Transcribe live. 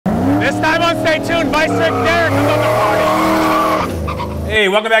This time on Stay Tuned, Vice Rick Derek comes on the party. Hey,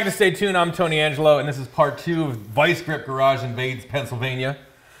 welcome back to Stay Tuned. I'm Tony Angelo, and this is part 2 of Vice Grip Garage Invades Pennsylvania.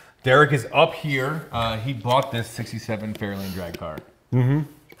 Derek is up here. He bought this 67 Fairlane drag car.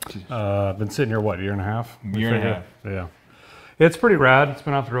 Mm-hmm. Been sitting here, what, a year and a half? Year and a half. Yeah. It's pretty rad. It's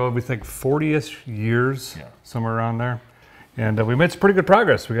been off the road, we think, 40-ish years, somewhere around there. And we made some pretty good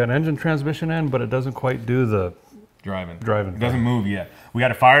progress. We got an engine transmission in, but it doesn't quite do the driving. It doesn't move yet. We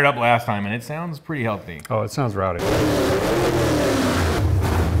got it fired up last time, and it sounds pretty healthy. Oh, it sounds rowdy.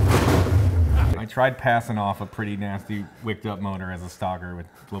 I tried passing off a pretty nasty wicked up motor as a stalker with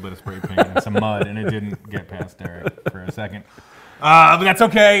a little bit of spray paint and some mud, and it didn't get past Derek for a second. But that's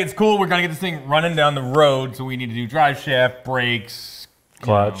okay. It's cool. We're going to get this thing running down the road, so we need to do drive shaft, brakes,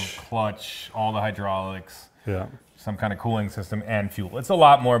 clutch, all the hydraulics. Yeah. Some kind of cooling system and fuel. It's a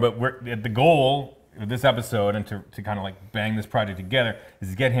lot more, but the goal of this episode and to kind of like bang this project together is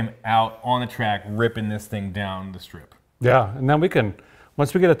to get him out on the track, ripping this thing down the strip. Yeah, and then we can,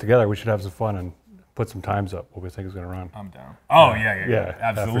 once we get it together, we should have some fun and put some times up what we think is going to run. I'm down. Oh, yeah,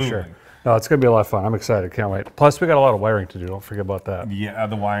 absolutely. For sure. No, it's going to be a lot of fun. I'm excited. Can't wait. Plus, we got a lot of wiring to do. Don't forget about that. Yeah,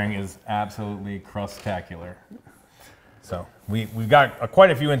 the wiring is absolutely crustacular. So we've got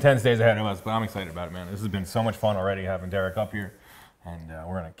quite a few intense days ahead of us, but I'm excited about it, man. This has been so much fun already having Derek up here, and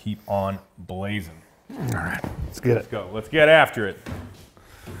we're going to keep on blazing. All right, let's get it. Let's go. Let's get after it.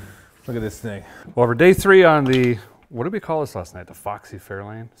 Look at this thing. Well, for day 3 on the, what did we call this last night? The Foxy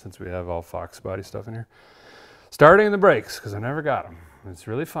Fairlane, since we have all Fox body stuff in here. Starting the brakes, because I never got them. It's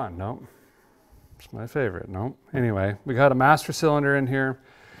really fun. Nope. It's my favorite. Nope. Anyway, we got a master cylinder in here.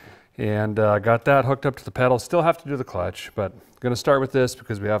 And got that hooked up to the pedal. Still have to do the clutch, but going to start with this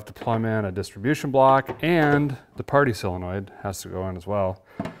because we have to plumb in a distribution block, and the party solenoid has to go in as well.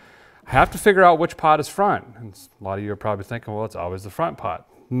 I have to figure out which pot is front. And a lot of you are probably thinking, well, it's always the front pot.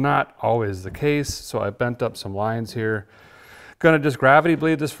 Not always the case, so I bent up some lines here. Going to just gravity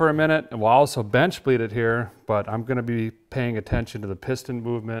bleed this for a minute, and we'll also bench bleed it here, but I'm going to be paying attention to the piston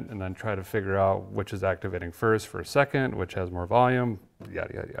movement and then try to figure out which is activating first for a second, which has more volume,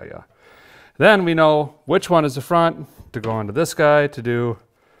 yada, yada, yada, yada. Then we know which one is the front to go onto this guy to do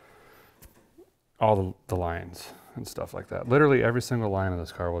all the lines and stuff like that. Literally every single line of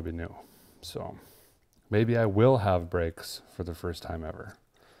this car will be new. So maybe I will have brakes for the first time ever.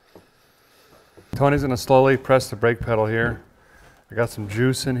 Tony's going to slowly press the brake pedal here. I got some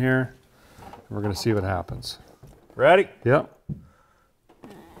juice in here, and we're going to see what happens. Ready? Yep.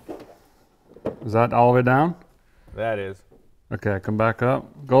 Is that all the way down? That is. Okay, come back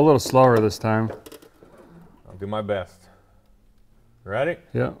up. Go a little slower this time. I'll do my best. Ready?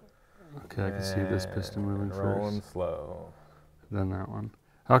 Yep. Okay, I can see this piston moving first. Rolling slow. Then that one.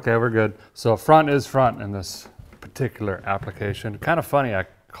 Okay, we're good. So front is front in this particular application. Kind of funny, I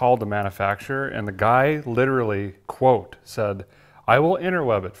called the manufacturer, and the guy literally, quote, said, I will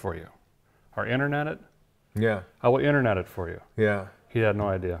interweb it for you. Or internet it? Yeah. I will internet it for you. Yeah. He had no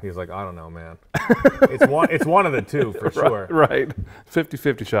idea. He was like, I don't know, man. it's one of the two, for sure. Right.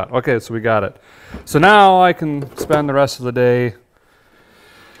 50-50 shot. Okay, so we got it. So now I can spend the rest of the day.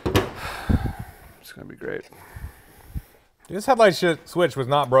 It's going to be great. This headlight switch was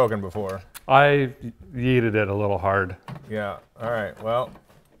not broken before. I yeeted it a little hard. Yeah. All right. Well,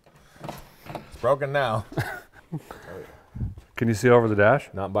 it's broken now. Can you see over the dash?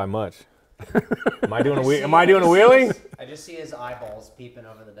 Not by much. Am I doing a wheelie? I just see his eyeballs peeping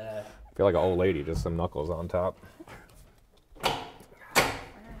over the dash. I feel like an old lady, just some knuckles on top.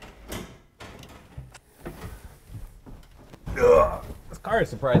 Ugh. This car is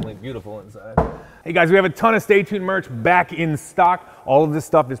surprisingly beautiful inside. Hey guys, we have a ton of Stay Tuned merch back in stock. All of this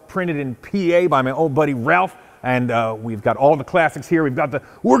stuff is printed in PA by my old buddy Ralph, and we've got all the classics here. We've got the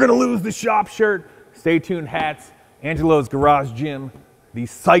We're Gonna Lose the Shop shirt, Stay Tuned hats, Angelo's Garage Gym, the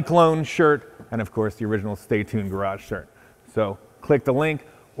Cyclone shirt, and of course the original Stay Tuned Garage shirt. So click the link,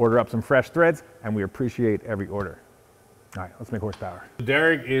 order up some fresh threads, and we appreciate every order. All right, let's make horsepower.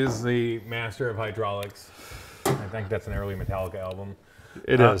 Derek is the master of hydraulics. I think that's an early Metallica album.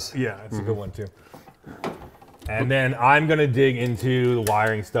 It is. Yeah, it's a good one too. And then I'm gonna dig into the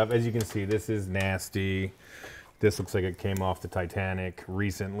wiring stuff. As you can see, this is nasty. This looks like it came off the Titanic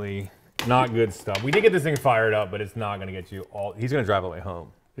recently. Not good stuff. We did get this thing fired up, but it's not going to get you all. He's going to drive all the way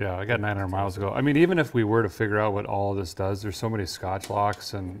home. Yeah, I got 900 miles to go. I mean, even if we were to figure out what all this does, there's so many Scotch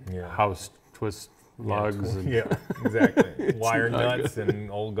locks and house twist lugs. Yeah, exactly. Wire nuts and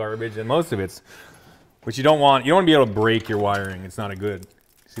old garbage, and most of it's, which you don't want. You don't want to be able to break your wiring. It's not a good.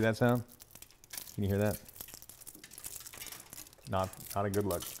 See that sound? Can you hear that? Not a good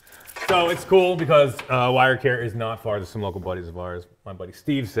look. So it's cool because Wirecare is not far. There's some local buddies of ours. My buddy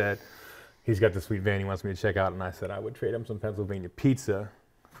Steve said he's got this sweet van he wants me to check out, and I said I would trade him some Pennsylvania pizza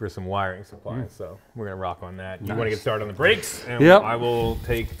for some wiring supplies. So we're gonna rock on that. You want to get started on the brakes, and I will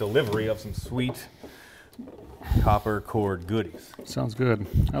take delivery of some sweet copper cord goodies. Sounds good.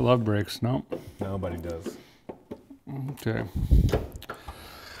 I love brakes. No, nobody does. Okay.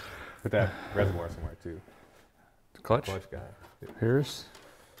 Put that reservoir somewhere too. The clutch. Clutch guy.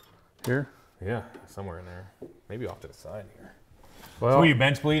 Here. Yeah, somewhere in there. Maybe off to the side here. Well, so you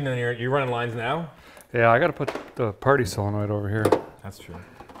bench bleeding and you're running lines now? Yeah, I got to put the party solenoid over here. That's true.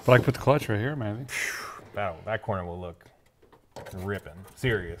 But I can put the clutch right here, maybe. That corner will look ripping.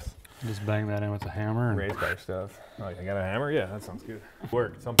 Serious. Just bang that in with the hammer. And race car stuff. Oh, you got a hammer? Yeah, that sounds good.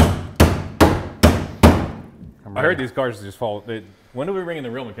 Work at some point. I heard these cars just fall. When do we bring in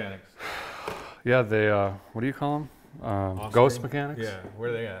the real mechanics? Yeah, they, what do you call them? Ghost mechanics? Yeah, where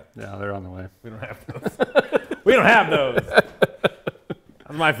are they at? Yeah, they're on the way. We don't have those. We don't have those.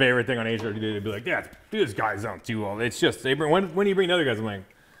 That's my favorite thing on HRD. They'd be like, yeah, these guys don't do all. It's just, they bring, when do you bring the other guys? I'm like,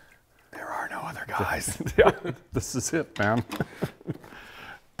 there are no other guys. This is it, man.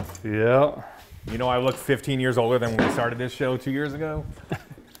 Yeah. You know, I look 15 years older than when we started this show 2 years ago.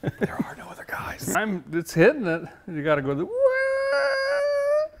 There are no other guys. It's hitting it. You got to go.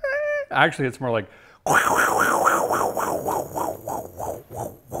 Actually, it's more like.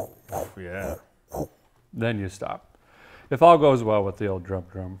 Yeah. Then you stop. If all goes well with the old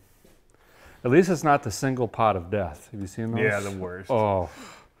drum. At least it's not the single pot of death. Have you seen those? Yeah, the worst. Oh.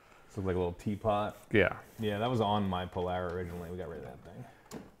 It's like a little teapot. Yeah. Yeah, that was on my Polara originally. We got rid of that thing.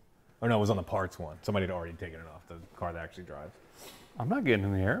 Oh no, it was on the parts one. Somebody had already taken it off the car that actually drives. I'm not getting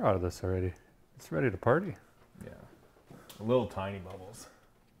any air out of this already. It's ready to party. Yeah. Little tiny bubbles.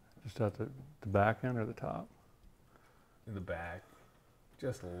 Just at the back end or the top? In the back.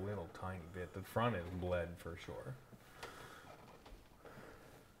 Just a little tiny bit. The front is bled for sure.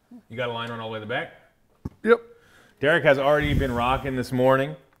 You got a line run all the way to the back? Yep. Derek has already been rocking this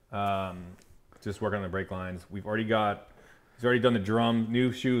morning. Just working on the brake lines. He's already done the drum,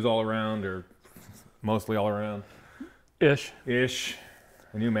 new shoes all around, or mostly all around. Ish.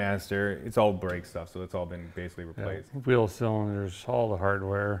 A new master. It's all brake stuff, so it's all been basically replaced. Yeah. Wheel cylinders, all the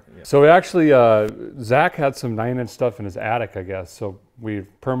hardware. Yeah. So we actually, Zach had some 9-inch stuff in his attic, I guess. So we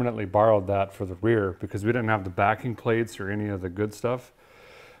permanently borrowed that for the rear because we didn't have the backing plates or any of the good stuff.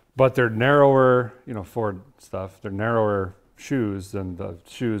 But they're narrower, you know, Ford stuff. They're narrower shoes than the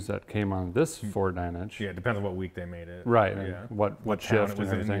shoes that came on this Ford 9-inch. Yeah, it depends on what week they made it. Right, yeah. And what shift and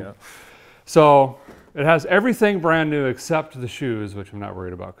everything. Yeah. So it has everything brand new except the shoes, which I'm not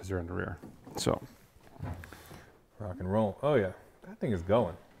worried about because they're in the rear. So rock and roll. Oh yeah, that thing is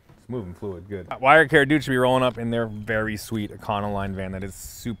going. It's moving fluid, good. Wirecare dude should be rolling up in their very sweet Econoline van that is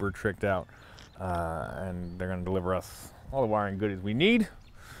super tricked out. And they're gonna deliver us all the wiring goodies we need.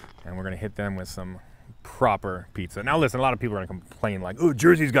 And we're gonna hit them with some proper pizza. Now listen, a lot of people are gonna complain like, oh,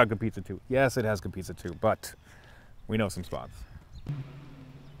 Jersey's got good pizza too. Yes, it has good pizza too, but we know some spots.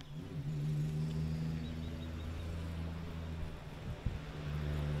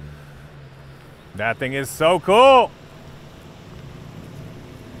 That thing is so cool.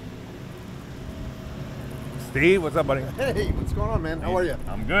 Steve, what's up, buddy? Hey, what's going on, man? How are you?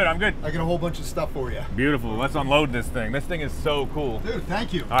 I'm good, I'm good. I got a whole bunch of stuff for you. Beautiful. Let's unload this thing. This thing is so cool. Dude,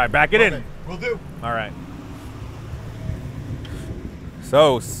 thank you. All right, back it in. Will do. All right.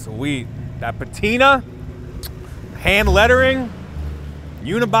 So sweet. That patina, hand lettering,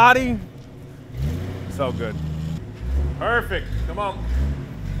 unibody. So good. Perfect. Come on.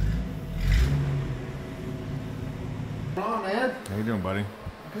 Come on, man. How you doing, buddy?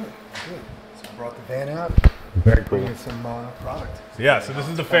 Good, good. So I brought the van out. Very cool. Bringing some product. So yeah, so this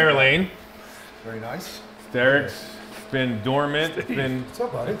is the Fairlane. Very nice. Derek's been dormant. It's been. What's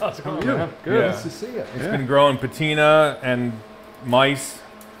up, buddy? How's it going? Yeah, good. Yeah. Nice to see you. It's been growing patina and mice.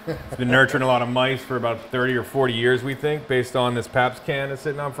 It's been nurturing a lot of mice for about 30 or 40 years, we think, based on this Pabst can that's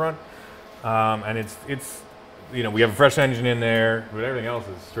sitting out front. And it's, you know, we have a fresh engine in there, but everything else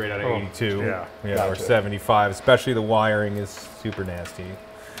is straight out of 82. Yeah. Yeah, Gotcha. or 75. Especially the wiring is super nasty.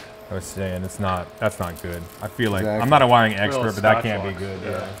 I was saying that's not good. I feel like Exactly. I'm not a wiring expert, Little but that Scotch can't be box. good.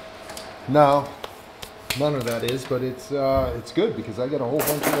 Yeah. No, none of that is, but it's good because I got a whole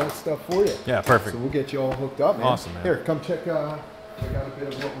bunch of that stuff for you. Yeah, perfect. So we'll get you all hooked up, man. Awesome, man. Here, come check out a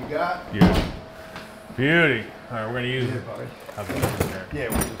bit of what we got. Beauty. Beauty. All right, we're gonna use. Here, buddy. How's it looking there? Yeah,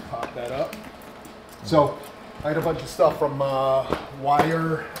 we'll just pop that up. So, I had a bunch of stuff from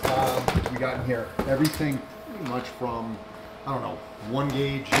Wire. We got in here everything pretty much from, I don't know, 1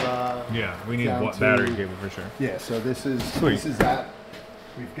 gauge. Yeah, we need down what to- battery cable for sure. Yeah, so this is Sweet. this is that.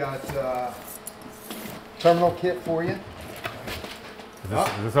 We've got terminal kit for you. Is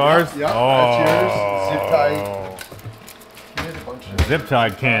this ours? Yep, that's yours. Zip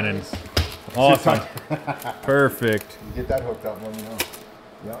tie cannons. Awesome. Perfect. You get that hooked up, let me know.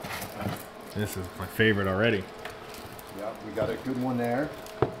 Yep. This is my favorite already. Yep, we got a good one there.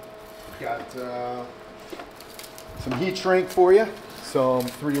 Got some heat shrink for you. Some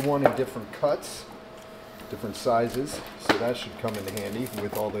 3-in-1 in different cuts, different sizes. So that should come in handy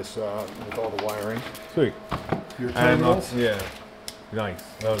with all this, with all the wiring. Sweet. Your terminals. Yeah. Nice.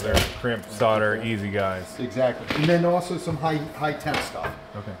 Those are crimp, solder, easy guys. Exactly. And then also some high temp stuff.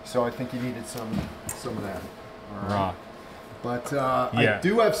 Okay. So I think you needed some of that. All right. Raw. But I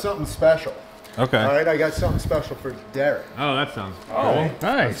do have something special. Okay. All right, I got something special for Derek. Oh, that sounds cool. Nice.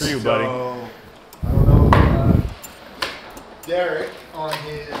 That's for you, buddy. So, I don't know, Derek, on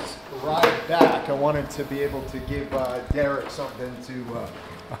his ride back, I wanted to be able to give Derek something to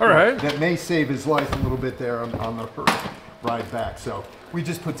all right. that may save his life a little bit there on the ride back. So we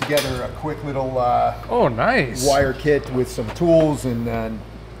just put together a quick little oh, nice wire kit with some tools and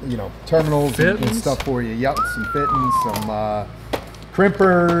you know, terminals and stuff for you. Yep, some fittings, some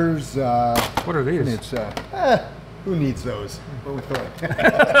crimpers. What are these? It's who needs those? What we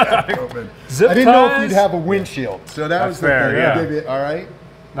thought. Zip I didn't know if ties? you'd have a windshield, so that was the fair, thing. yeah. I gave it, all right.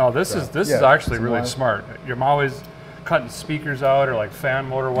 No, this is yeah, actually some really wire. smart. I'm always cutting speakers out or like fan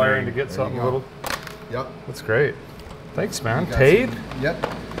motor wiring to get something you a little. Yep. That's great. Thanks, man. You got Tape. Yep.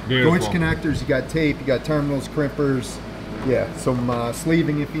 Beautiful. Joints connectors. You got tape. You got terminals, crimpers. Yeah, some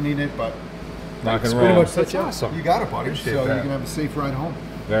sleeving if you need it, but Rock and it's roll. pretty much That's such awesome. You got it, buddy. Appreciate So that. you can have a safe ride home.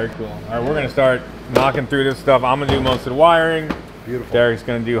 Very cool. All right, we're going to start knocking through this stuff. I'm going to do most of the wiring. Beautiful. Derek's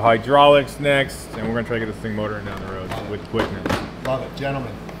going to do hydraulics next, and we're going to try to get this thing motoring down the road with quickness. Love it,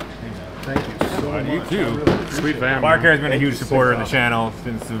 gentlemen. Thank you so much. You too. I really appreciate Sweet it. van. Wirecare has been a Thank huge you so supporter of the much. channel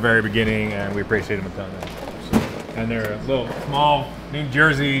since the very beginning, and we appreciate them a ton. And they're a little small New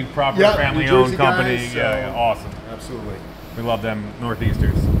Jersey proper Yeah, family-owned New Jersey company. guys, Yeah, awesome. Absolutely. We love them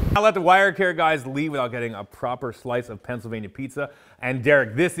Northeasters. I'll let the Wirecare guys leave without getting a proper slice of Pennsylvania pizza. And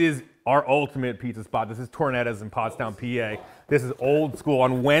Derek, this is our ultimate pizza spot. This is Tornetta's in Pottstown, PA. This is old school.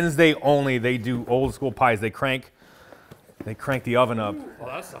 On Wednesday only, they do old school pies. They crank the oven up. Well,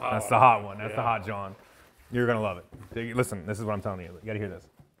 that's the That's the hot one. That's the hot John. You're gonna love it. Listen, this is what I'm telling you. You gotta hear this.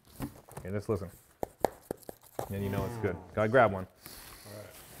 Okay, just listen. And you know it's good. Gotta grab one. All right.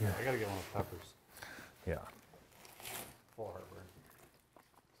 Yeah, I gotta get one with peppers. Yeah. Full hardware.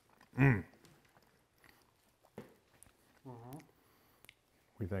 What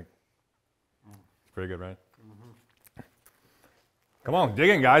do you think? It's pretty good, right? Come on, dig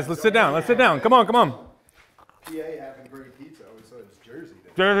in, guys. Let's sit down. Let's sit down. Come on, come on. PA having great pizza. I always thought it was Jersey.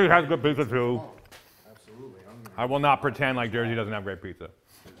 Jersey has good pizza too. Absolutely. I will not pretend like Jersey doesn't have great pizza.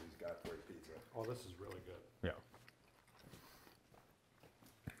 Jersey's got great pizza. Oh, this is really good. Yeah,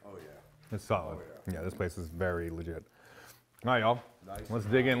 Oh yeah. it's solid. Yeah, this place is very legit. All right, y'all. Let's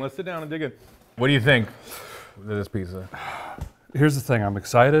dig in. Let's sit down and dig in. What do you think of this pizza? Here's the thing. I'm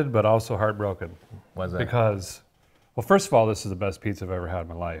excited, but also heartbroken. Why's that? Because, well, first of all, this is the best pizza I've ever had in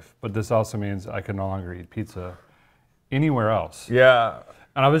my life. But this also means I can no longer eat pizza anywhere else. Yeah,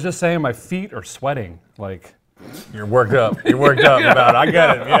 And I was just saying, my feet are sweating. Like, you're worked up. You're worked up about it. I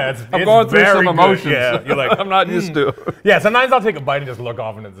get it. Yeah, I'm it's going through very some good. emotions. Yeah, you're like, I'm not used to. yeah. Sometimes I'll take a bite and just look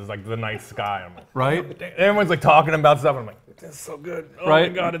off, and it's just like the night sky. I'm like, Right? everyone's like talking about stuff, and I'm like, this is so good. Oh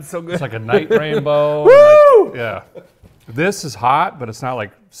Right? my god, it's so good. It's like a night rainbow. Woo! Like, yeah. This is hot, but it's not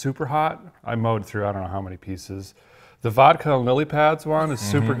like super hot. I mowed through I don't know how many pieces. The vodka and lily pads one is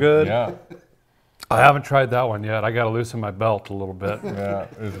super good. Yeah, I haven't tried that one yet. I got to loosen my belt a little bit. yeah,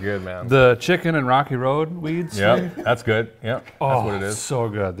 it's good, man. The chicken and Rocky Road weeds. Yeah, that's good. Yeah, that's Oh, what it is. so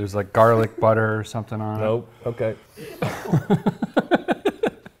good. There's like garlic butter or something on it. Nope. Okay.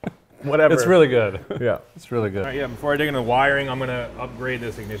 Whatever. It's really good. Yeah. It's really good. All right, yeah, before I dig into the wiring, I'm gonna upgrade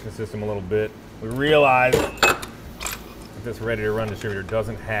this ignition system a little bit. We realized that this ready to run distributor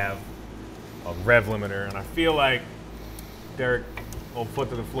doesn't have a rev limiter, and I feel like Derek, old foot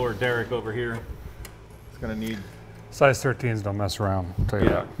to the floor, Derek over here, is gonna need. Size 13s don't mess around. I'll tell you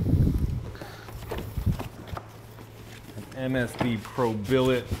that. An MSD Pro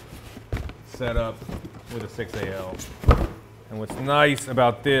billet setup with a 6AL. And what's nice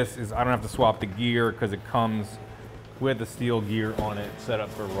about this is I don't have to swap the gear because it comes with the steel gear on it set up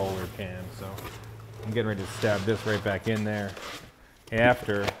for roller cam. So I'm getting ready to stab this right back in there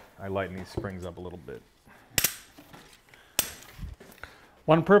after I lighten these springs up a little bit.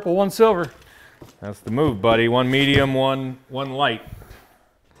 One purple, one silver. That's the move, buddy. One medium, one light.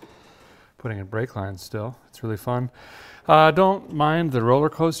 Putting in brake lines still. It's really fun. Don't mind the roller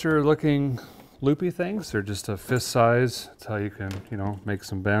coaster looking loopy things. They're just a fist size. That's how you can, you know, make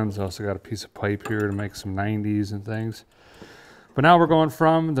some bends. Also got a piece of pipe here to make some 90s and things. But now we're going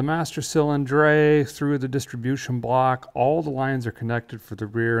from the master cylinder through the distribution block. All the lines are connected for the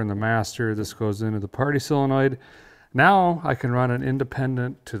rear and the master. This goes into the party solenoid. Now I can run an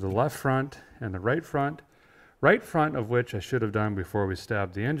independent to the left front and the right front. Right front of which I should have done before we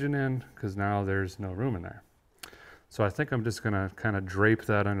stabbed the engine in, because now there's no room in there. So I think I'm just gonna kind of drape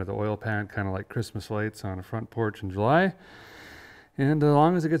that under the oil pan, kind of like Christmas lights on a front porch in July. And as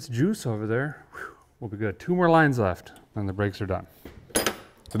long as it gets juice over there, whew, we'll be good. 2 more lines left, and the brakes are done.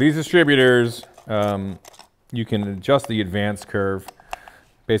 So these distributors, you can adjust the advance curve,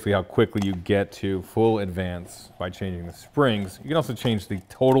 basically how quickly you get to full advance by changing the springs. You can also change the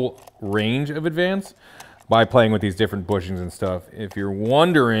total range of advance by playing with these different bushings and stuff. If you're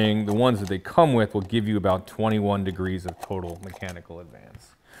wondering, the ones that they come with will give you about 21 degrees of total mechanical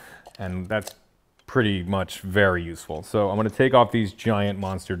advance. And that's pretty much very useful. So I'm gonna take off these giant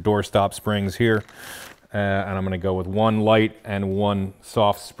monster doorstop springs here, and I'm gonna go with 1 light and 1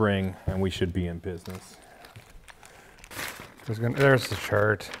 soft spring, and we should be in business. There's the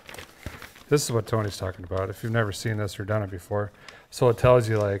chart. This is what Tony's talking about, if you've never seen this or done it before. So it tells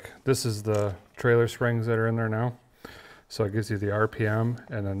you, like, this is the trailer springs that are in there now. So it gives you the RPM,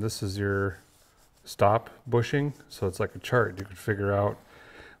 and then this is your stop bushing. So it's like a chart. You can figure out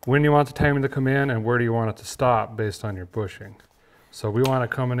when you want the timing to come in and where do you want it to stop based on your bushing. So we want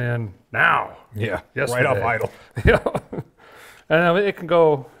it coming in now. Yeah, yesterday. right off idle. Yeah. And it can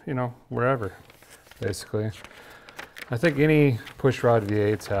go, you know, wherever, basically. I think any push rod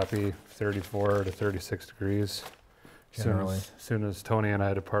V8's happy 34 to 36 degrees. Generally. As soon as Tony and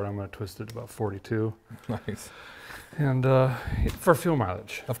I depart, I'm going to twist it to about 42. Nice. And for fuel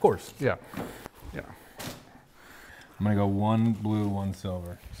mileage. Of course. Yeah. Yeah. I'm going to go 1 blue, 1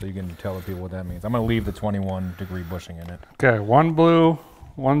 silver, so you can tell the people what that means. I'm going to leave the 21 degree bushing in it. Okay, 1 blue,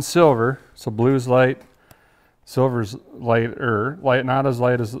 1 silver. So blue's light, silver's lighter. Light, not as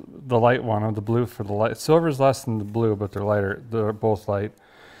light as the light one, or the blue for the light. Silver's less than the blue, but they're lighter. They're both light.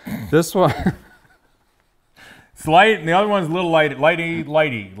 This one... It's light, and the other one's a little lighter.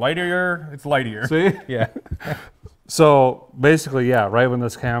 It's lightier. See? Yeah. So basically, yeah, right when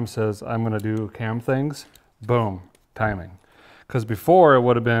this cam says I'm going to do cam things, boom, timing. Because before it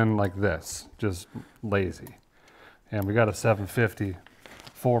would have been like this, just lazy. And we got a 750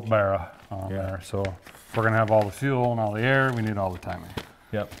 4-barrel on there. So if we're going to have all the fuel and all the air, we need all the timing.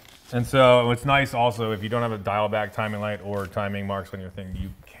 Yep. And so what's nice also, if you don't have a dial back timing light or timing marks on your thing, you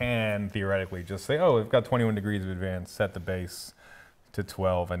can theoretically just say, oh, we've got 21 degrees of advance, set the base to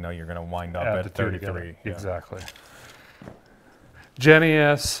 12, and know you're going to wind up at 33. Yeah. Exactly. Jenny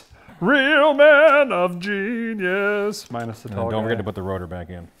S., real man of genius. Minus the tall don't guy. forget to put the rotor back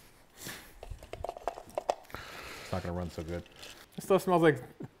in. It's not going to run so good. This stuff smells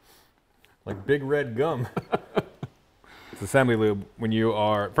like big red gum. It's assembly lube. When you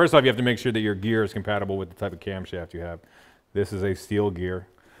are, first off, you have to make sure that your gear is compatible with the type of camshaft you have. This is a steel gear.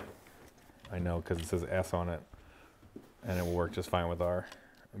 I know because it says S on it, and it will work just fine with our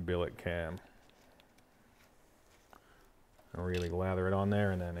billet cam. I'll really lather it on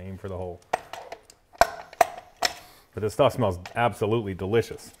there and then aim for the hole. But this stuff smells absolutely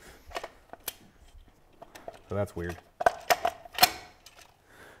delicious. So that's weird.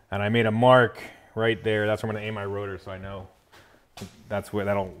 And I made a mark right there. That's where I'm going to aim my rotor, so I know that's where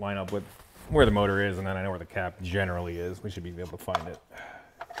that'll line up with where the motor is, and then I know where the cap generally is. We should be able to find it.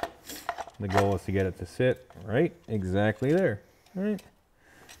 The goal is to get it to sit right exactly there. All right.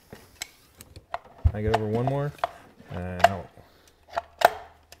 I get over 1 more, and out.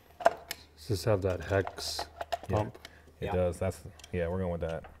 Does this have that hex pump? It does. Yeah, we're going with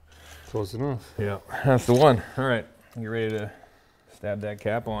that. Close enough. Yeah, that's the one. All right, you ready to stab that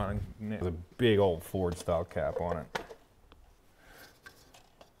cap on? There's a big old Ford style cap on it.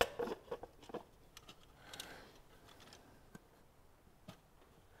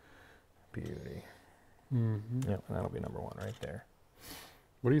 Beauty. Mm-hmm. Yep, that'll be number 1 right there.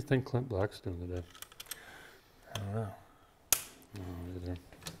 What do you think Clint Black's doing today? I don't know. No, either.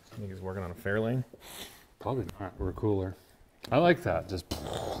 I think he's working on a Fairlane. Probably not. We're cooler. I like that. Just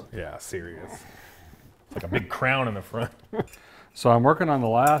yeah, serious. It's like a big crown in the front. So I'm working on the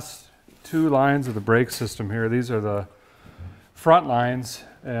last 2 lines of the brake system here. These are the front lines,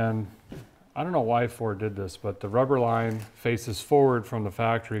 and I don't know why Ford did this, but the rubber line faces forward from the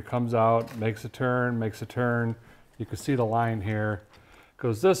factory, comes out, makes a turn. You can see the line here.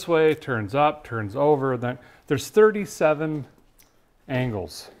 Goes this way, turns up, turns over. Then there's 37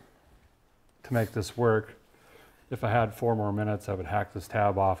 angles to make this work. If I had 4 more minutes, I would hack this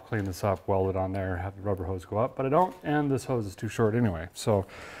tab off, clean this up, weld it on there, have the rubber hose go up, but I don't, and this hose is too short anyway. So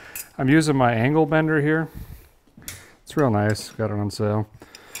I'm using my angle bender here. It's real nice, got it on sale.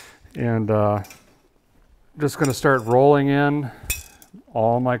 And just gonna start rolling in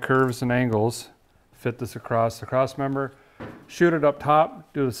all my curves and angles, fit this across the cross member, shoot it up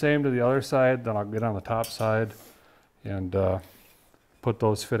top, do the same to the other side, then I'll get on the top side and put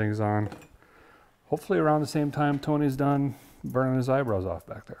those fittings on. Hopefully around the same time Tony's done burning his eyebrows off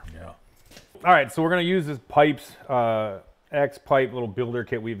back there. Yeah. All right, so we're gonna use this pipes, X pipe little builder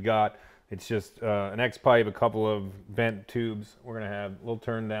kit we've got. It's just an X pipe, a couple of vent tubes. We're gonna have little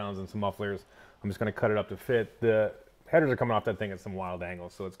turn downs and some mufflers. I'm just gonna cut it up to fit. The headers are coming off that thing at some wild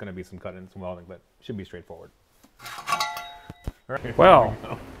angles, so it's gonna be some cutting and some welding, but should be straightforward. All right. Well,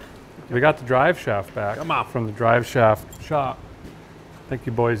 we got the drive shaft back. Come on. From the drive shaft shop. I think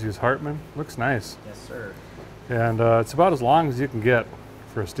you boys use Hartman. Looks nice. Yes, sir. And it's about as long as you can get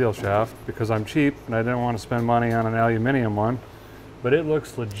for a steel shaft because I'm cheap and I didn't want to spend money on an aluminum one. But it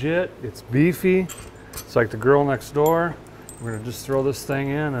looks legit. It's beefy. It's like the girl next door. We're gonna just throw this thing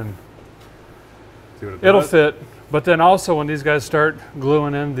in and See what it it'll does. fit. But then also when these guys start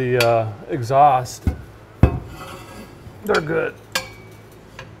gluing in the exhaust, they're good.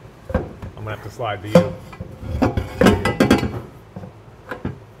 I'm gonna have to slide to you.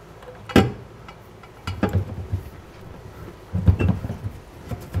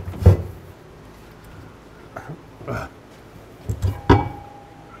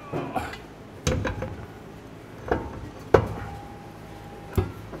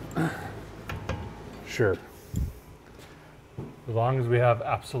 Sure. As long as we have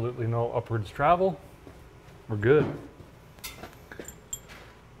absolutely no upwards travel, we're good.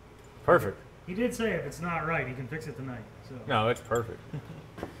 Perfect. He did say if it's not right, he can fix it tonight. So. No, it's perfect.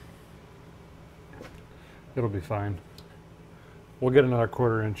 It'll be fine. We'll get another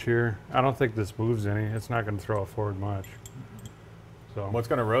 1/4 inch here. I don't think this moves any. It's not going to throw it forward much. So What's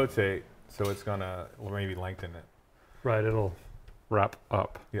gonna rotate, so it's gonna maybe lengthen it. right, it'll wrap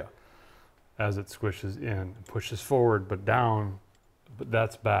up Yeah. as it squishes in and pushes forward, but down. But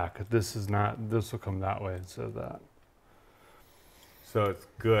that's back. This is not. This will come that way instead of that. So it's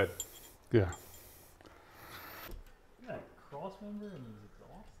good. Yeah. Yeah, cross member and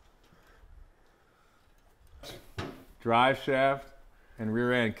exhaust. Drive shaft and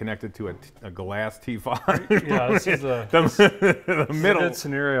rear end connected to a glass T5. Yeah, this is a the middle. good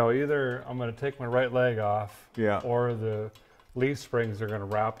scenario. Either I'm going to take my right leg off, Yeah. or the leaf springs are going to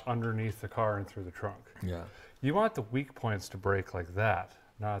wrap underneath the car and through the trunk. Yeah. You want the weak points to break like that,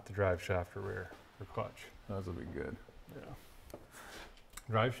 not the drive shaft or rear or clutch. Those will be good. Yeah.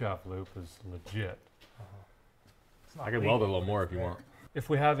 Drive shaft loop is legit. I can weld it a little more if you want. If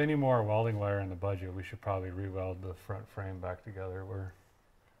we have any more welding wire in the budget, we should probably re-weld the front frame back together where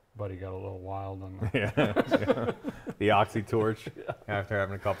Buddy got a little wild on the... Yeah. The oxy torch after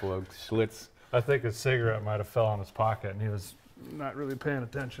having a couple of schlitz. I think his cigarette might have fell in his pocket and he was not really paying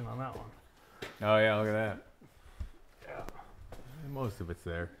attention on that one. Oh yeah, look at that. Yeah. Most of it's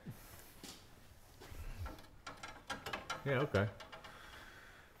there. Yeah, okay.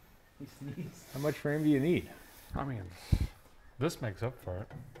 He sneezed. How much frame do you need? I mean, this makes up for it.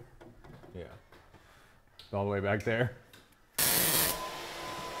 Yeah. It's all the way back there.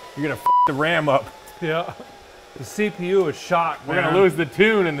 You're gonna f the RAM up. Yeah. The CPU is shot. We're gonna lose the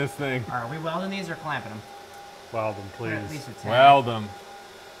tune in this thing. Are we welding these or clamping them? Weld them, Or at please. least a 10. Weld them.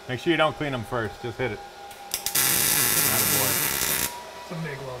 Make sure you don't clean them first. Just hit it. It's a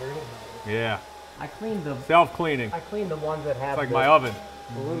MIG welder. It'll matter. Yeah. I cleaned the. Self-cleaning. I cleaned the ones that have It's like the my oven.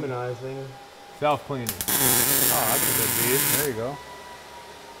 aluminizing. Self-cleaning. Oh, that's a good bead. There you go.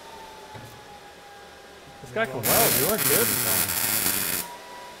 This guy can weld. You look good.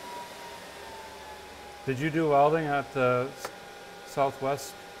 Did you do welding at the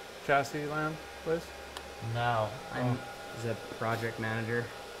Southwest chassis land place? No, I'm the project manager,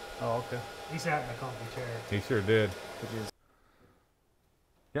 Oh, okay. He sat in a comfy chair. He sure did. which is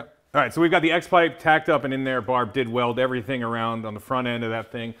Yep. All right, so we've got the X-pipe tacked up and in there. Barb did weld everything around on the front end of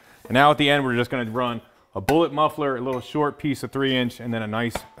that thing. And now at the end, we're just gonna run a bullet muffler, a little short piece of 3-inch, and then a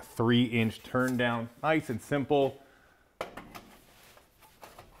nice 3-inch turn down. Nice and simple.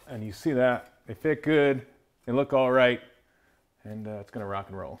 And you see that, they fit good, they look all right, and it's gonna rock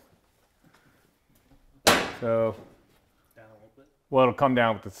and roll. So, Down a little bit. well, it'll come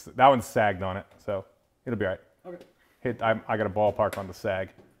down with this, that one's sagged on it, so it'll be all right. Okay. I got a ballpark on the sag.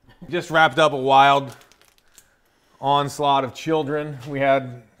 Just wrapped up a wild onslaught of children we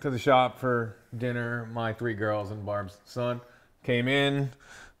had to the shop for dinner. My 3 girls and Barb's son came in,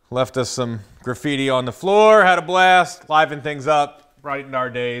 left us some graffiti on the floor, had a blast, livened things up, brightened our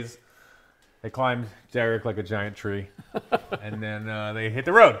days. They climbed Derek like a giant tree, and then they hit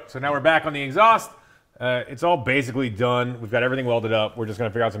the road. So now we're back on the exhaust. It's all basically done. We've got everything welded up. We're just gonna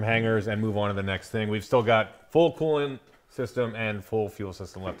figure out some hangers and move on to the next thing. We've still got full coolant system and full fuel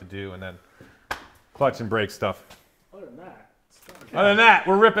system left to do, and then clutch and brake stuff. Other than that,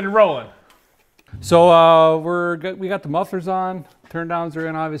 We're ripping and rolling. So we got the mufflers on, turn downs are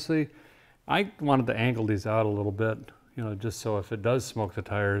in obviously. I wanted to angle these out a little bit, you know, just so if it does smoke the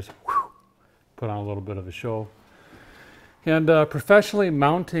tires, put on a little bit of a show. And professionally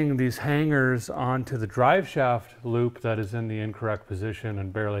mounting these hangers onto the drive shaft loop that is in the incorrect position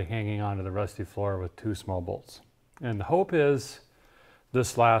and barely hanging onto the rusty floor with 2 small bolts. And the hope is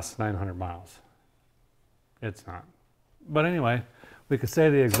this lasts 900 miles. It's not. But anyway, we could say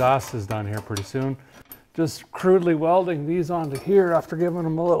the exhaust is done here pretty soon. Just crudely welding these onto here after giving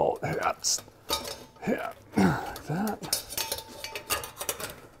them a little hits. Yeah, like that.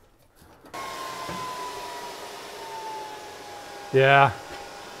 Yeah.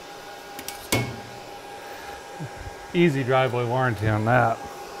 Easy driveway warranty on that.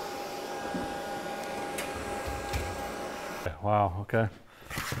 Wow, okay.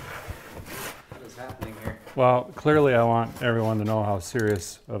 What is happening here? Well, clearly I want everyone to know how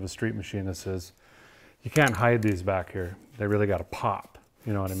serious of a street machine this is. You can't hide these back here. They really got to pop,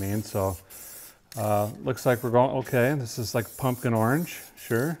 you know what I mean? So, looks like we're going, okay, this is like pumpkin orange,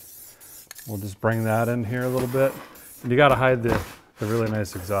 sure. We'll just bring that in here a little bit. And you got to hide the really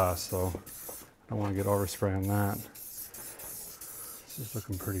nice exhaust, so I don't want to get overspray on that. This is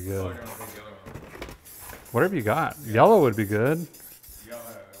looking pretty good. Whatever you got. Yellow would be good.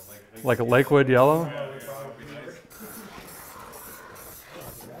 Like a Lakewood yellow?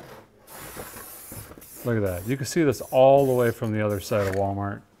 Look at that. You can see this all the way from the other side of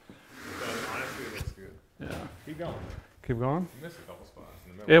Walmart. Honestly, it looks good. Yeah. Keep going. Keep going? You missed a couple spots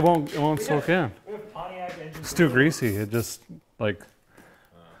in the middle. It won't soak in. we have Pontiac engines. It's too greasy. It just like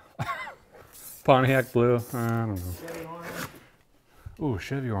Pontiac blue. I don't know. Chevy orange. Ooh,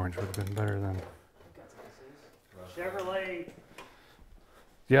 Chevy orange would have been better than. Chevrolet.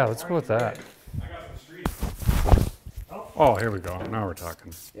 Yeah, let's go with that. I got some streets. Oh, here we go. Now we're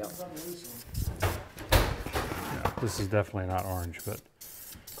talking. Yep. Yeah, this is definitely not orange, but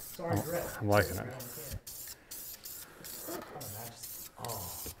Orange red. I'm liking it.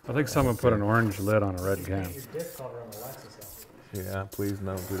 I think someone put an orange lid on a red can. Your disc cover on the Lexus. Yeah, please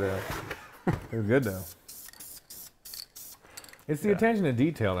don't do that. They're good though. It's the attention to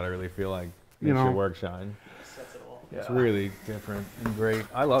detail that I really feel like makes your work shine. Sets it all. It's really different and great.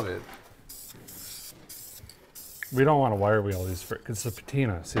 I love it. We don't want to wire wheel these for, it's a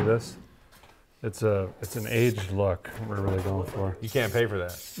patina. See this? It's an aged look we're really going for. You can't pay for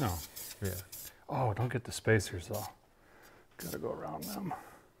that. No. Yeah. Oh, don't get the spacers though. Gotta go around them.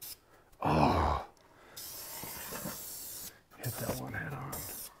 Oh. Hit that one head on.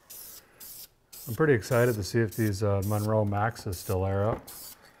 I'm pretty excited to see if these Monroe Maxes still air up.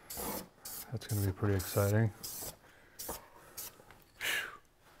 That's gonna be pretty exciting.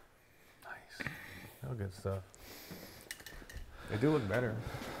 Nice. Oh, good stuff. They do look better.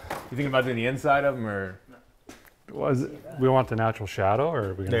 You think about doing the inside of them, or? Was it, we want the natural shadow, or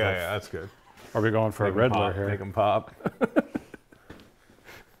are we gonna Yeah, that's good. Are we going for Make a 'em Riddler pop, here? Make them pop.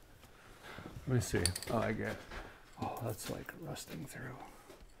 Let me see. I like it. Oh, that's like rusting through.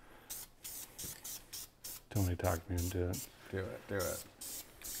 Tony talked me into it. Do it. Do it.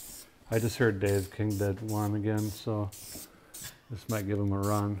 I just heard Dave King did one again, so this might give him a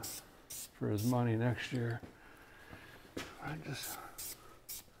run for his money next year. I just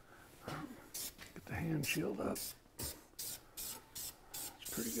get the hand shield up. It's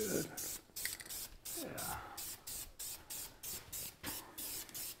pretty good. Yeah.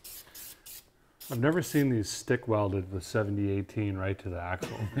 I've never seen these stick welded with 7018 right to the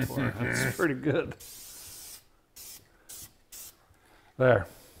axle before. That's pretty good. There.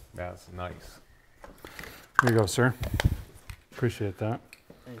 That's nice. Here you go, sir. Appreciate that.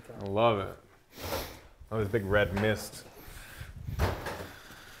 I love it. Oh, this big red mist.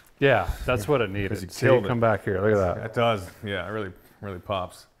 Yeah, that's what it you needed. See, killed it. come back here. Look at that. It does. Yeah, it really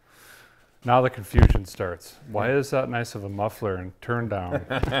pops. Now the confusion starts. Why is that nice of a muffler and turn down?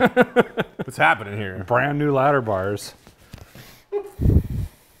 What's happening here? Brand new ladder bars.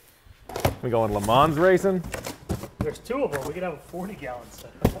 We going Le Mans racing? There's 2 of them. We could have a 40-gallon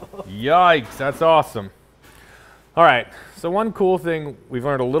set. Yikes, that's awesome. All right, so one cool thing, we've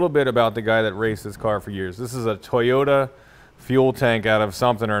learned a little bit about the guy that raced this car for years. This is a Toyota fuel tank out of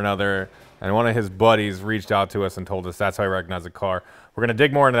something or another, And one of his buddies reached out to us and told us that's how he recognized the car. We're going to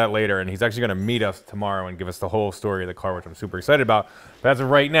dig more into that later, and he's actually going to meet us tomorrow and give us the whole story of the car, which I'm super excited about. But as of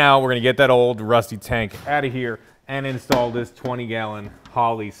right now, we're going to get that old rusty tank out of here and install this 20-gallon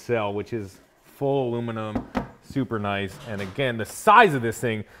Holley cell, which is full aluminum, super nice. And again, the size of this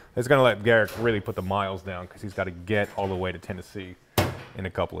thing is going to let Garrick really put the miles down because he's got to get all the way to Tennessee in a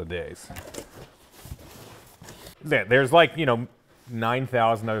couple of days. There's like, you know,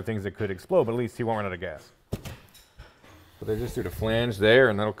 9,000 other things that could explode, but at least he won't run out of gas. But they just do the flange there,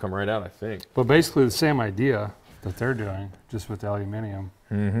 and that'll come right out, I think. But basically the same idea that they're doing, just with aluminum.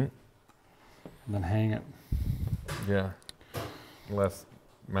 Mm-hmm. And then hang it. Yeah. Less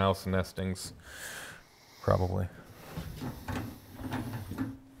mouse nestings, probably.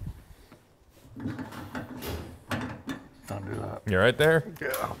 Don't do that. You right there? Yeah,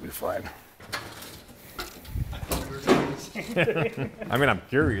 I'll be fine. I mean, I'm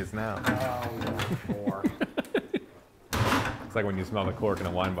curious now. More. It's like when you smell the cork in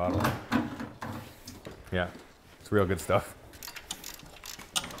a wine bottle. Yeah, it's real good stuff.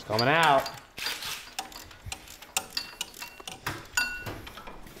 It's coming out.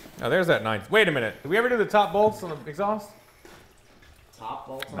 Now there's that 9. Wait a minute. Did we ever do the top bolts on the exhaust? Top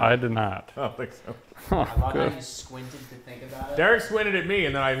bolts. I did not. I don't think so. I love how you squinted to think about it. Derek squinted at me,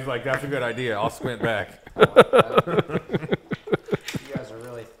 and then I was like, that's a good idea. I'll squint back. You guys are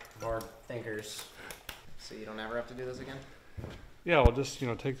really hard thinkers. So you don't ever have to do this again? Yeah, well, just, you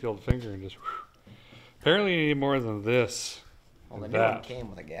know, take the old finger and just... Apparently you need more than this. Well, the than new that. one came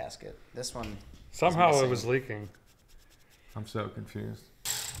with a gasket. This one. Somehow it missing. was leaking. I'm so confused.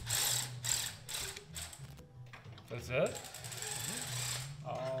 That's it?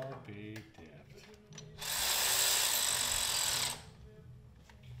 I'll be damned.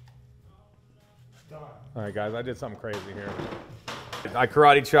 Done. All right, guys, I did something crazy here. I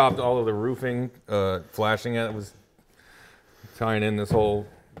karate chopped all of the roofing, flashing it. It was tying in this whole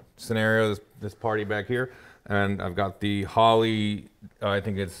scenario, this party back here. And I've got the Holley, I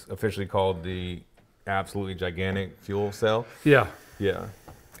think it's officially called the Absolutely Gigantic Fuel Cell. Yeah. Yeah.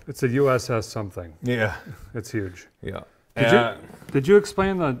 It's a USS something. Yeah. It's huge. Yeah. Did you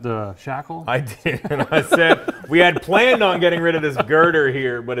explain the shackle? I did, and I said we had planned on getting rid of this girder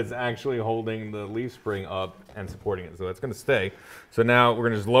here, but it's actually holding the leaf spring up and supporting it, so it's going to stay. So now we're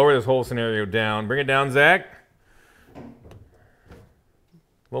going to just lower this whole scenario down. Bring it down, Zach. A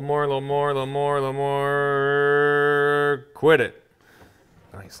little more, a little more, a little more, a little more. Quit it.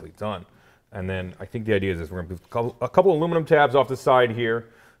 Nicely done. And then I think the idea is this. We're going to put a couple aluminum tabs off the side here,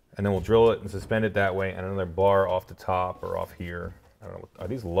 and then we'll drill it and suspend it that way, and another bar off the top or off here. I don't know. Are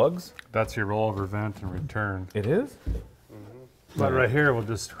these lugs? That's your rollover vent and return. It is? Mm-hmm. But right here, we'll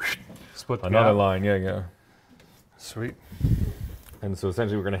just split the Another gap. line, yeah, yeah. Sweet. And so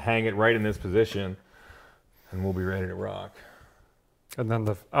essentially we're going to hang it right in this position, and we'll be ready to rock. And then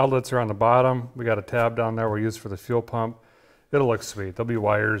the outlets are on the bottom. We got a tab down there we'll use for the fuel pump. It'll look sweet. There'll be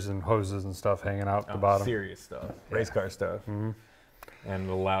wires and hoses and stuff hanging out the bottom. Serious stuff. Race car stuff. Mm-hmm. And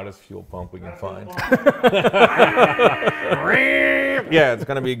the loudest fuel pump we can find. Yeah, it's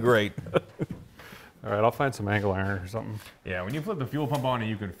going to be great. All right, I'll find some angle iron or something. Yeah, when you flip the fuel pump on and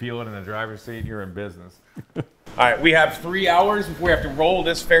you can feel it in the driver's seat, you're in business. All right, we have 3 hours before we have to roll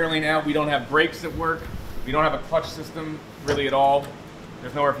this Fairlane out. We don't have brakes that work. We don't have a clutch system really at all.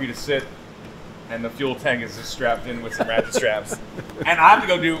 There's nowhere for you to sit. And the fuel tank is just strapped in with some ratchet straps. And I have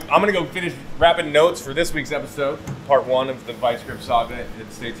to I'm gonna go finish wrapping notes for this week's episode, part 1 of the Vice Grip saga.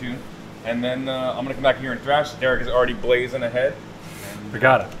 Stay tuned. And then I'm gonna come back here and thrash. Derek is already blazing ahead. We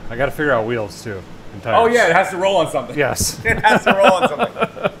got it. I got to figure out wheels too. And tires. Oh yeah, it has to roll on something. Yes. It has to roll on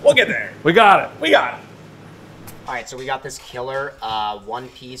something. We'll get there. We got it. We got it. All right, so we got this killer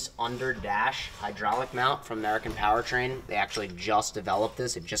one-piece under dash hydraulic mount from American Powertrain. They actually just developed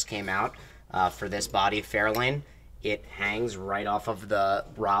this. It just came out for this body Fairlane. It hangs right off of the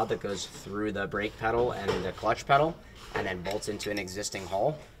rod that goes through the brake pedal and the clutch pedal, and then bolts into an existing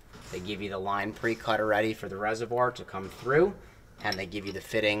hole. They give you the line pre-cut already for the reservoir to come through, and they give you the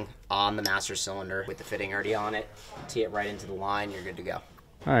fitting on the master cylinder with the fitting already on it. Tee it right into the line, you're good to go.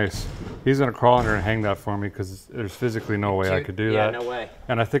 Nice. He's going to crawl under and hang that for me because there's physically no way I could do that. Yeah, no way.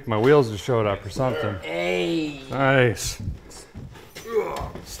 And I think my wheels just showed up or something. Hey! Nice.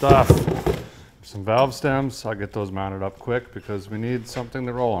 Stuff. Some valve stems. I'll get those mounted up quick because we need something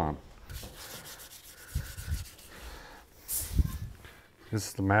to roll on. This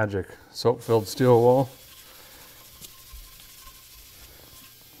is the magic soap-filled steel wool.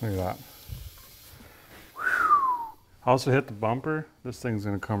 Look at that. I also hit the bumper. This thing's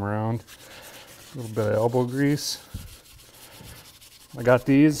gonna come around. A little bit of elbow grease. I got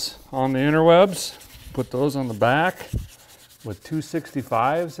these on the interwebs. Put those on the back with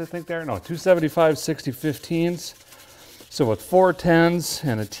 265s, I think they're. No, 275 6015s. So with 410s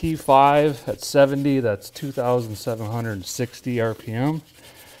and a T5 at 70, that's 2,760 RPM.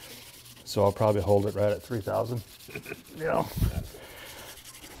 So I'll probably hold it right at 3,000. Yeah.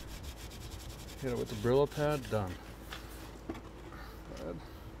 Hit it with the Brillo pad, done.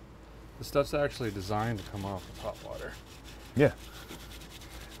 The stuff's actually designed to come off with hot water. Yeah.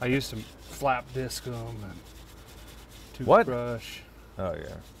 I used to flap disc them and toothbrush. Oh,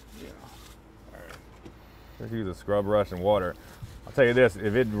 yeah. Yeah. Just use a scrub brush and water. I'll tell you this,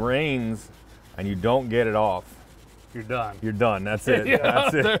 if it rains and you don't get it off, You're done. you're done. That's it. Yeah,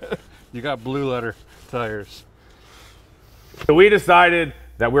 That's it. You got blue letter tires. So we decided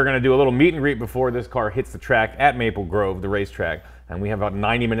that we're going to do a little meet and greet before this car hits the track at Maple Grove, the racetrack. And we have about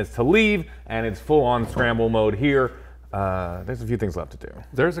 90 minutes to leave, and it's full on scramble mode here. There's a few things left to do.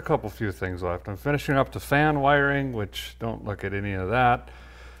 There's a few things left. I'm finishing up the fan wiring, which don't look at any of that.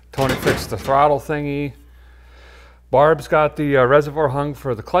 Tony fixed the throttle thingy. Barb's got the reservoir hung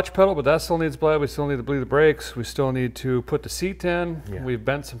for the clutch pedal, but that still needs bled. We still need to bleed the brakes. We still need to put the seat in. Yeah. We've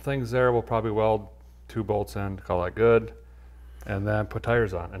bent some things there. We'll probably weld 2 bolts in, call that good. And then put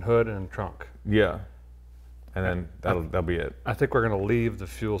tires on, and hood and trunk. Yeah. And then that'll be it. I think we're gonna leave the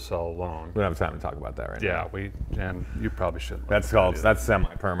fuel cell alone. We don't have time to talk about that right now. Yeah, and you probably shouldn't. That's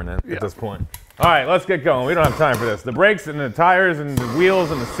semi-permanent Yeah. at this point. All right, let's get going. We don't have time for this. The brakes and the tires and the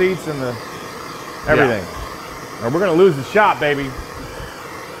wheels and the seats and the everything. Or we're gonna lose the shop, baby.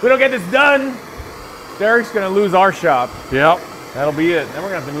 If we don't get this done, Derek's gonna lose our shop. Yep. That'll be it. Then we're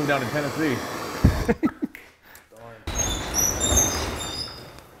gonna have to move down to Tennessee.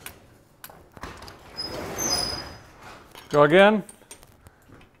 Go again.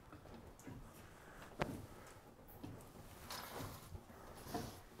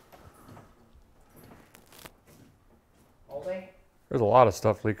 Holding. There's a lot of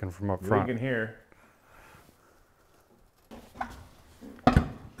stuff leaking from up front. We can hear.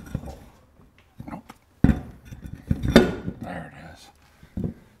 There it is.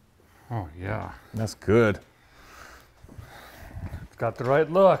 Oh yeah. That's good. It's got the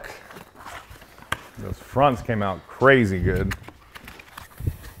right look. Those fronts came out crazy good.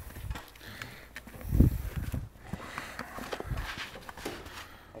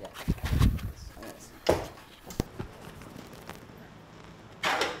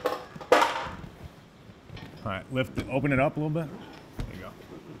 All right, open it up a little bit. There you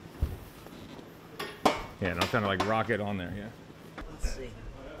go. Yeah, no, kind of like rocket on there, yeah. Let's see.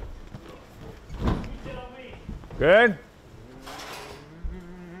 Good?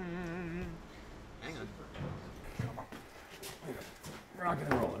 Hang on. Rocking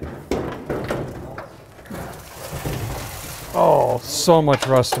and rolling. Oh, so much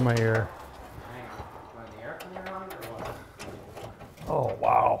rust in my ear. Hang on. Do you want the air cleaner on or what? Oh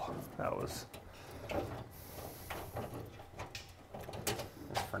wow, that was.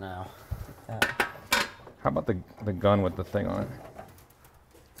 Just for now. How about the gun with the thing on it?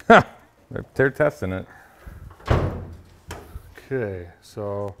 Ha! They're testing it. Okay,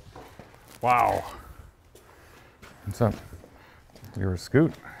 so, wow. What's up? You're a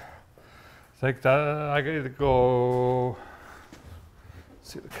scoot. I think that I gotta go.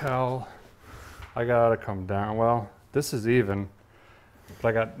 See the cowl. I gotta come down. Well, this is even. But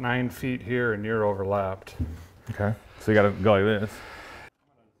I got 9 feet here, and you're overlapped. Okay. So you gotta go like this.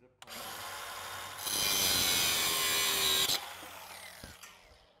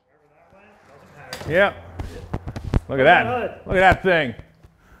 Yeah. Look at that. Look at that thing.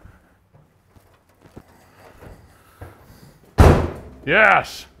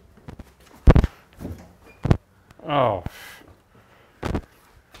 Yes. Oh.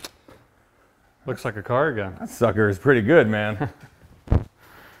 Looks like a car again. That sucker is pretty good, man. I'm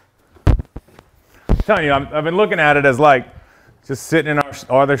telling you, I've been looking at it as like just sitting in our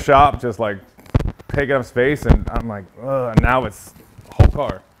other shop, just like taking up space, and I'm like, ugh, and now it's a whole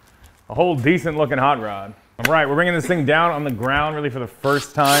car. A whole decent looking hot rod. All right, we're bringing this thing down on the ground really for the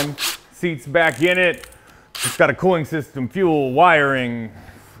first time. Seats back in it. It's got a cooling system, fuel, wiring,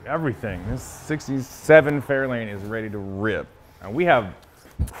 everything. This 67 Fairlane is ready to rip. And we have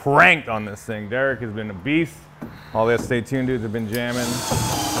cranked on this thing. Derek has been a beast. All the Stay Tuned dudes have been jamming.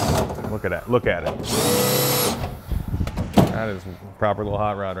 Look at that, look at it. That is a proper little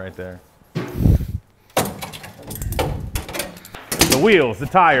hot rod right there. The wheels, the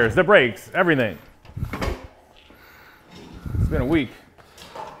tires, the brakes, everything. It's been a week.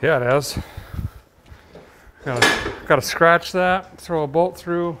 Yeah, it has. Gotta scratch that, throw a bolt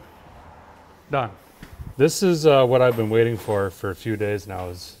through. Done. This is what I've been waiting for a few days now,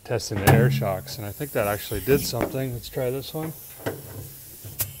 is testing the air shocks, and I think that actually did something. Let's try this one.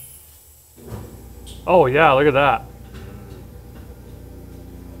 Oh yeah, look at that.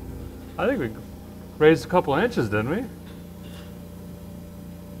 I think we raised a couple inches, didn't we?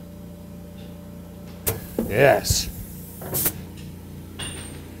 Yes.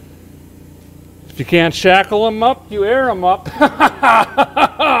 If you can't shackle them up, you air them up.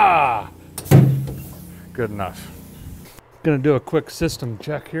 Good enough. Gonna do a quick system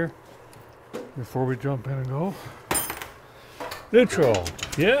check here before we jump in and go. Neutral.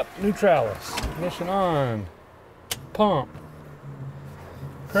 Yep, neutralis. Ignition on. Pump.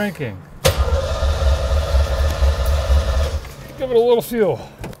 Cranking. Give it a little fuel.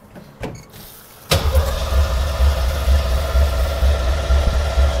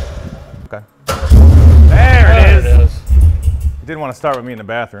 Okay. There it is. You didn't want to start with me in the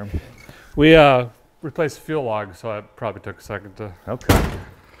bathroom. We replaced the fuel log, so it probably took a second to. Okay.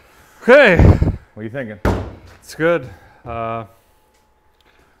 Okay. What are you thinking? It's good.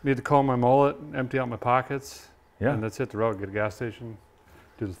 Need to comb my mullet, empty out my pockets. Yeah. And let's hit the road, get a gas station,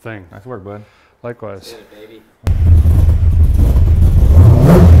 do the thing. Nice work, bud. Likewise. Good, baby.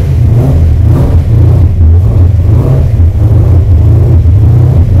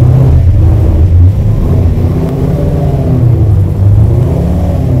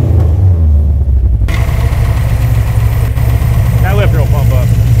 That lifter will pump up.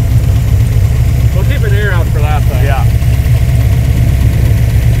 We'll keep an ear out for that thing. Yeah.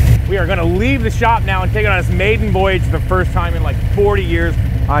 We are going to leave the shop now and take it on this maiden voyage for the first time in like 40 years.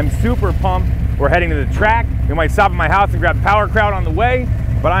 I'm super pumped. We're heading to the track. We might stop at my house and grab Power Crowd on the way,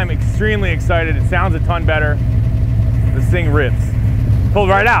 but I'm extremely excited. It sounds a ton better. This thing rips. Pulled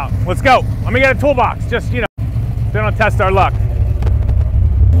right out. Let's go. Let me get a toolbox. Just, you know, don't test our luck.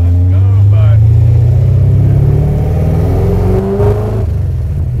 Let's go, bud.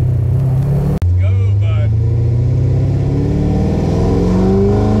 Let's go, bud.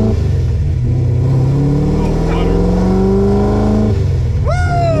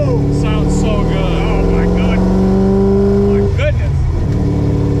 Sounds so good. Oh my god. My goodness.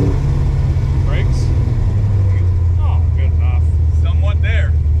 Brakes? Oh, good enough. Somewhat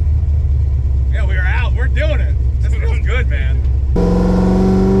there. Yeah, we are out. We're doing it. This feels good, man.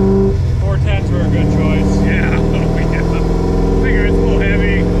 410s were a good choice. Yeah. Oh, yeah. Figure it's a little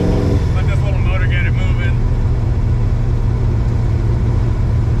heavy. Let this little motor get it moving.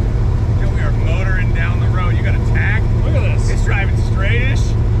 Yeah, we are motoring down the road. You got a tach? Look at this. It's driving straightish.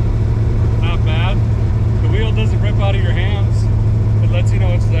 Not bad. The wheel doesn't rip out of your hands. It lets you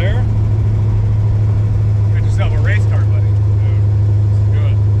know it's there. Got yourself a race car, buddy. Dude, it's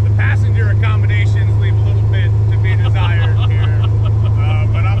good. The passenger accommodations leave a little bit to be desired here,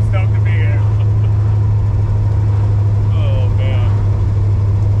 but I'm stoked to be here. Oh, man.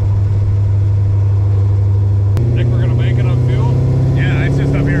 Think we're gonna make it on fuel? Yeah, it's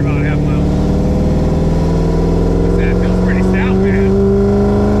just up here about a half mile. What's that? Feels pretty stout, man.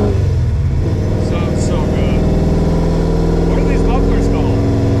 Sounds so good. What are these mufflers called?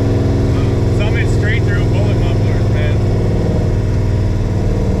 Summit straight through bullet mufflers, man.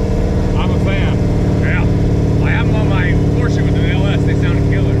 I'm a fan. Yeah. I have them on my Porsche with an LS. They sound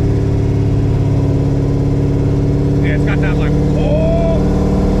killer. Yeah, it's got that like, oh!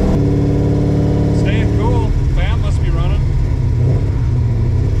 Staying cool. Fan must be running.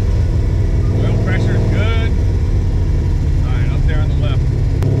 Oil pressure is good. Alright, up there on the left.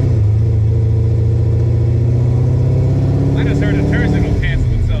 I just heard the turn signal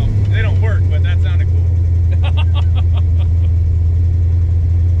cancel itself. They don't work, but that sounded cool.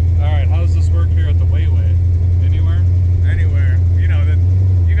 All right, how does this work here at the Wayway? Anywhere? Anywhere. You know, that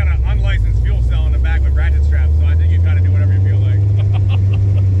you got an unlicensed fuel cell in the back with ratchet straps, so I think you kind of do whatever you feel like.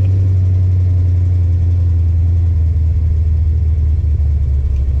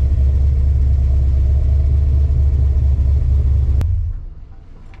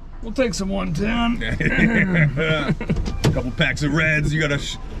 We'll take some 110. Couple packs of reds. You gotta.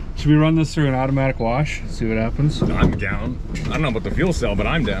 Should we run this through an automatic wash? See what happens? I'm down. I don't know about the fuel cell, but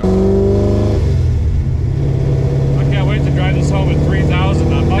I'm down. I can't wait to drive this home at 3,000.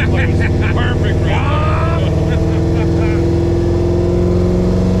 That muffler is perfect right now.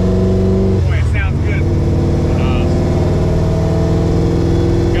 Boy, it sounds good.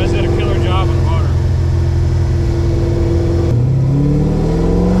 You guys did a killer job on the motor.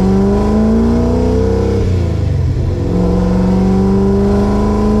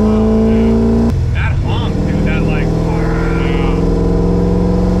 That honk, dude. That like.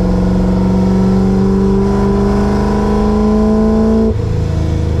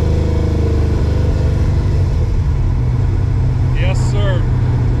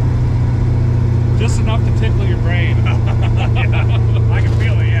 enough to tickle your brain. Yeah, I can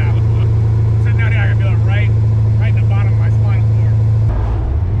feel it, yeah. Sitting down here, I can feel it right in the bottom of my spinal cord.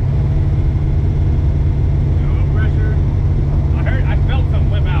 No pressure. I felt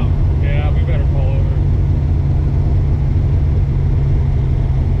something whip out. Yeah, we better pull over.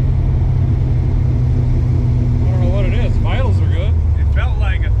 I don't know what it is. Vitals are good. It felt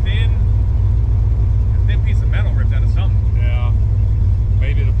like a thin piece of metal ripped out of something. Yeah.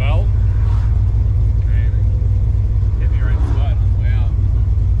 Maybe the belt. Maybe. Hit me right in the butt on the way out.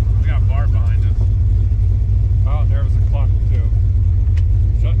 We got a bar behind us. Oh, there was a clock too.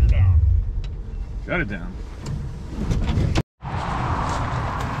 Shutting her down. Shut it down.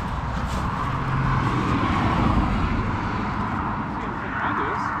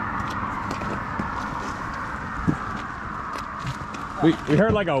 We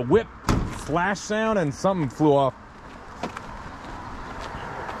heard like a whip flash sound and something flew off.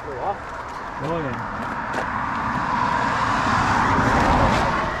 Flew off. Oh, yeah.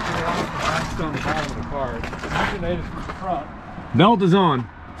 That's on the bottom of the car. Originated from the front. Belt is on.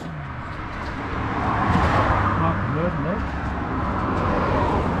 Not good, nope.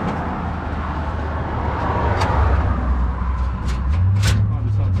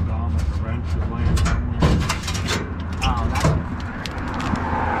 Probably something dumb, like a wrench or laying somewhere. Oh, that's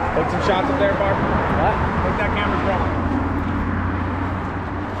Take some shots up there, Barb. what? Take that camera's rolling.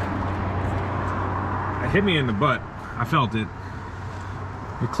 It hit me in the butt. I felt it.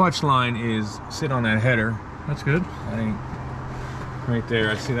 The clutch line is sit on that header. That's good. I think right there.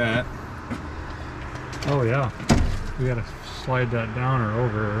 I see that. Oh yeah. We gotta slide that down or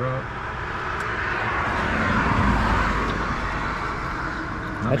over or up.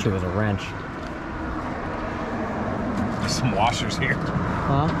 Bet you it was a wrench. There's some washers here.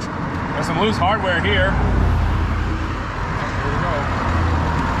 Huh? There's some loose hardware here. Here we go.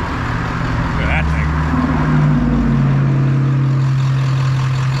 Look at that thing.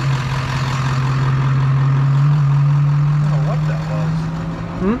 I don't know what that was.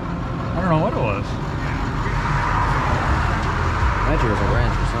 I don't know what it was. Bet you it was a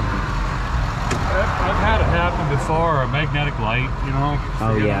wrench or something. I've had it happen before, a magnetic light, you know,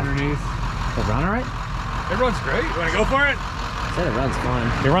 Oh, get yeah. underneath. Does it run alright? It runs great. You wanna go for it? Said it runs fine.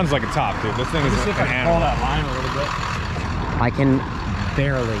 It runs like a top, dude. This thing is Just see if I an can pull animal. that line a little bit. I can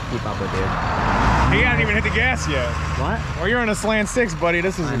barely keep up with you. He hasn't even hit the gas yet. What? Well, you're in a slant 6, buddy.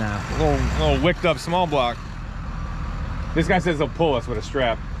 This is I a know. little wicked up small block. This guy says he'll pull us with a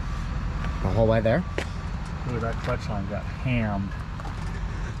strap. The whole way there? Ooh, that clutch line got hammed.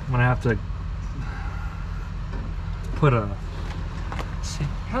 I'm gonna have to put a say,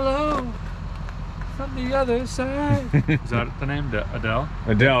 hello from the other side. Is that the name? Adele?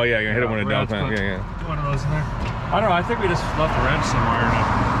 Adele, yeah, you're gonna hit it when we're Adele gonna comes. put Yeah, yeah. One of those in there. I don't know. I think we just left the wrench somewhere.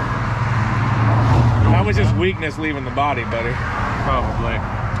 That was just weakness leaving the body, buddy. Probably.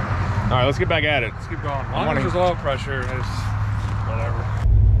 All right, let's get back at it. Let's keep going. As I long wanna- as there's oil pressure, it's whatever.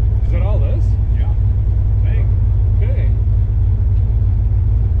 Is that all this? Yeah. Hey. Okay.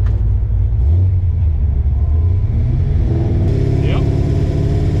 Yep.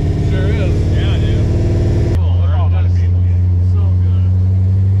 Sure is. Yeah, dude. Cool. They're all nice. So good.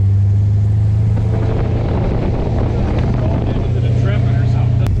 Was it a tripping or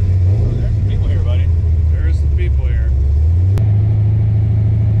something? There's some people here, buddy. There's some people here.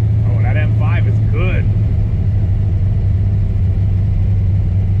 Oh, that M5 is good.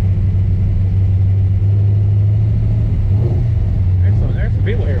 There's some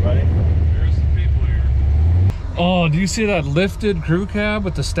people here, buddy. There's some people here. Oh, do you see that lifted crew cab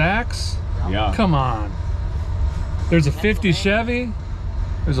with the stacks? Yeah. Come on. There's a 50 Chevy.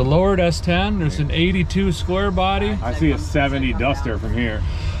 There's a lowered S10. There's an 82 square body. I see a 70 Duster from here.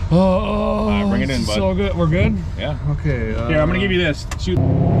 Oh, right, bring it in, this is bud. So good. We're good? Yeah. Okay. Here, I'm gonna give you this. Shoot.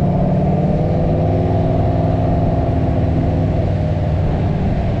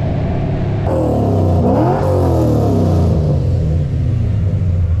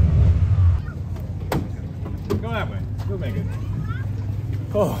 Go that way. You'll make it.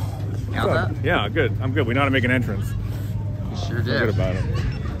 Oh. How's that? Yeah, good. I'm good. We know how to make an entrance. You sure Feel good about it.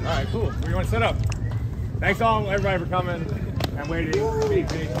 All right, cool. Where do you want to set up? Thanks all, everybody, for coming and waiting. Being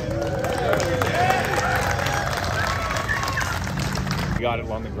patient. We got it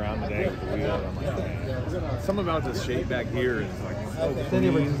on the ground today with the wheel. And I'm like, oh, man. Something about this shape back here is like so Then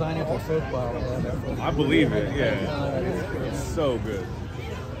you were clean. designing for football. I believe it, yeah. It's so good.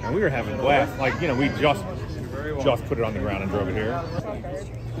 And we were having a blast. Like, you know, we just put it on the ground and drove it here.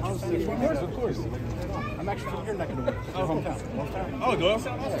 Of course. I'm actually from here, not going to hometown. Oh, Doyle?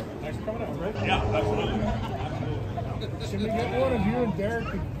 Thanks for coming out. Yeah, absolutely. Should we get one of you and Derek?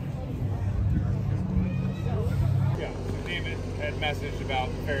 that message about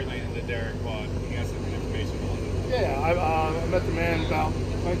Fairlane and the Derek bought. He got some information on it. Yeah, I met the man about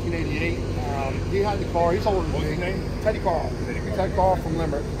 1988. He had the car. He's older than me. What's his name? Teddy Carl. Teddy Carl from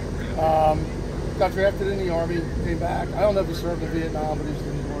Limerick. Got drafted in the Army, came back. I don't know if he served in Vietnam, but he was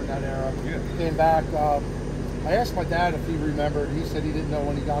in the war in that era. Yeah. Came back. I asked my dad if he remembered. He said he didn't know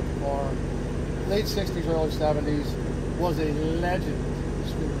when he got the car. Late 60s, early 70s. Was a legend.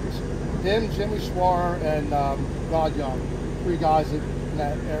 Him, Jimmy Schwar, and God Young. 3 guys in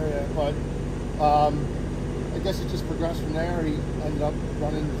that area. But I guess it just progressed from there. He ended up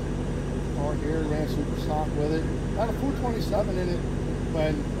running the car here, ran super stock with it. Had a 427 in it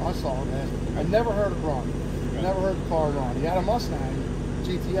when I saw it, man. I never heard it run. Never heard the car run. He had a Mustang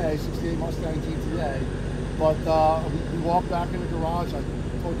GTA, 68 Mustang GTA. But we walked back in the garage. I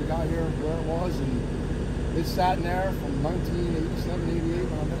told the guy here where it was, and it sat in there from 1987, 88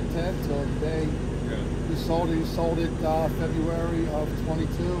 when I met Ted till the day he sold it. He sold it February of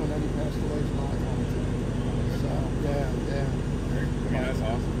 22, and then he passed away July 22. So, yeah. I mean, that's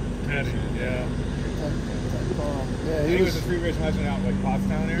awesome. Yeah. Yeah, he was a street race legend out like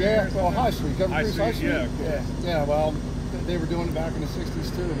Pottstown area. Yeah, well, High Street. High Street. Yeah, cool. Yeah. Well, they were doing it back in the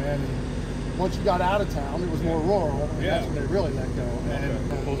 '60s too, man. And once you got out of town, it was more rural. And that's when they really let go.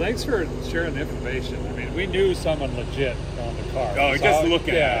 And, well, thanks for sharing the information. I mean, we knew someone legit on the car. Oh, just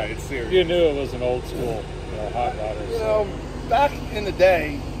looking at it, it's serious. You knew it was an old school, hot rodder. You know, back in the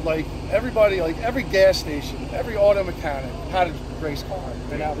day, like everybody, like every gas station, every auto mechanic had a race car,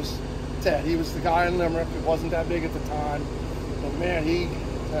 and that was Ted. He was the guy in Limerick. It wasn't that big at the time, but man, he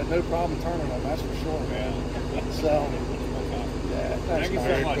had no problem turning them. That's for sure, man. So, yeah, thank you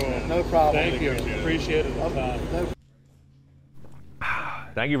so much, man. No problem. Thank you. Appreciate it.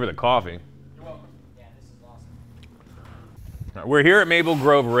 Thank you for the coffee. You're welcome. Yeah, this is awesome. We're here at Maple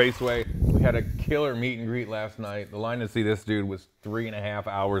Grove Raceway. We had a killer meet and greet last night. The line to see this dude was 3.5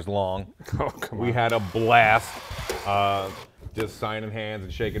 hours long. Oh, come on. We had a blast. Just signing hands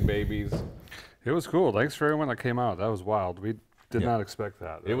and shaking babies. It was cool. Thanks for everyone that came out. That was wild. We did not expect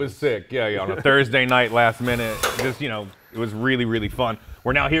that. It was sick. Yeah, on a Thursday night, last minute. Just, it was really, really fun.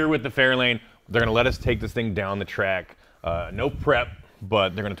 We're now here with the Fairlane. They're going to let us take this thing down the track. No prep,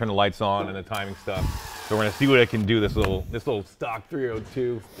 but they're going to turn the lights on and the timing stuff. So we're going to see what it can do, this little stock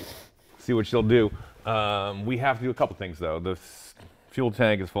 302. See what she'll do. We have to do a couple things, though. The fuel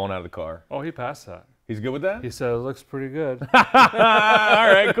tank is falling out of the car. Oh, he passed that. He's good with that? He said it looks pretty good. All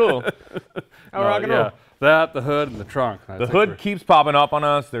right, cool. Rock and roll. That, the hood, and the trunk. The hood keeps popping up on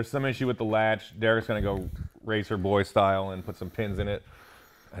us. There's some issue with the latch. Derek's going to go racer boy style and put some pins in it.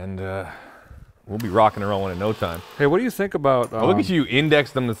 And we'll be rocking and rolling in no time. Hey, what do you think about... look at you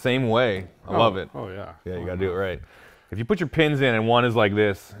index them the same way. I love it. Oh, yeah. Yeah, you got to do it right. If you put your pins in and one is like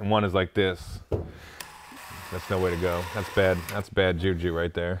this and one is like this, that's no way to go. That's bad. That's bad juju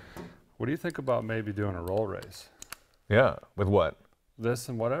right there. What do you think about maybe doing a roll race? Yeah, with what? This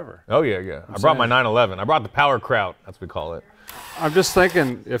and whatever. Oh, yeah. I brought my 911. I brought the Power Kraut. That's what we call it. I'm just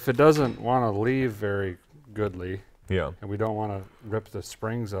thinking if it doesn't want to leave very goodly, yeah, and we don't want to rip the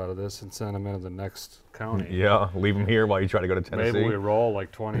springs out of this and send them into the next county. Yeah, leave them here while you try to go to Tennessee. Maybe we roll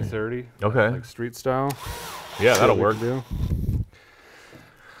like 20, 30. Okay. Like street style. Yeah, that'll work.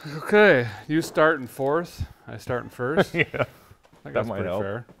 Okay, you start in fourth. I start in first. Yeah, I think that's might pretty help.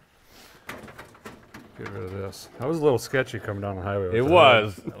 fair. Get rid of this. That was a little sketchy coming down the highway. With It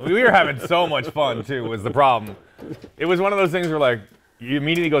was. We were having so much fun, too, was the problem. It was one of those things where, like, you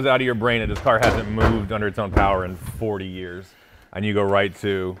immediately goes out of your brain that this car hasn't moved under its own power in 40 years. And you go right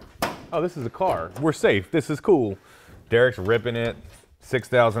to, oh, this is a car. We're safe. This is cool. Derek's ripping it,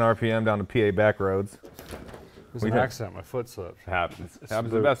 6,000 RPM down to PA back roads. There's an accident. My foot slipped. Happens. Happens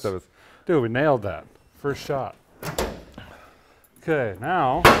to the best of us. Dude, we nailed that. First shot. Okay,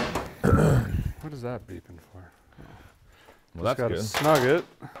 now, what is that beeping for? Well, that's gotta good. Snug it.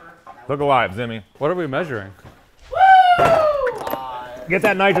 Look alive, Zimmy. What are we measuring? Get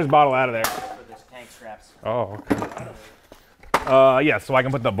that nitrous bottle out of there. For this tank straps. Oh, okay. Yeah, so I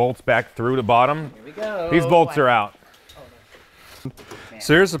can put the bolts back through the bottom. Here we go. These bolts are out.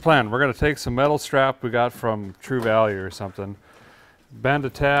 So here's the plan. We're going to take some metal strap we got from True Value or something, bend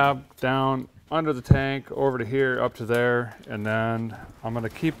a tab down under the tank, over to here, up to there, and then I'm going to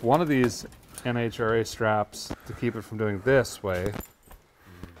keep one of these NHRA straps to keep it from doing this way,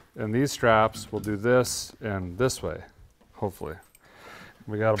 and these straps will do this and this way, hopefully.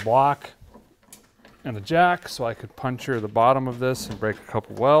 We got a block and a jack, so I could puncture the bottom of this and break a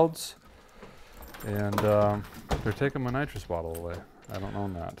couple welds, and they're taking my nitrous bottle away. I don't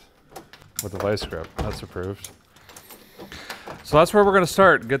own that. With the vice grip, that's approved. So that's where we're going to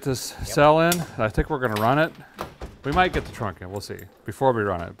start. Get this cell in. I think we're going to run it We might get the trunk in, we'll see, before we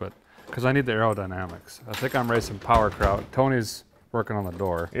run it, but because I need the aerodynamics. I think I'm racing power crowd. Tony's working on the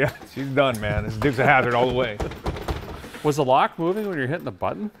door. Yeah, she's done, man. This Duke's a hazard all the way. Was the lock moving when you're hitting the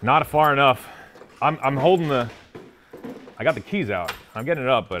button? Not far enough. I'm holding the, I got the keys out. I'm getting it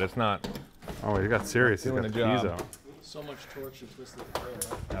up, but it's not. Oh, you got serious. You Doing got the the keys job. out. So much torque you twisted the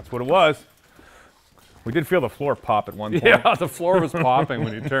tail. That's what it was. We did feel the floor pop at one point. Yeah, the floor was popping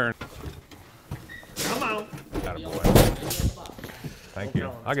when you turned. Come on. Attaboy. Thank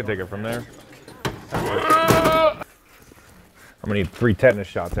you. I can take it from there. I'm gonna need 3 tetanus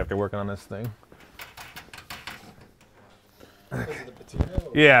shots after working on this thing.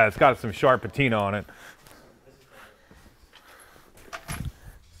 Yeah, it's got some sharp patina on it.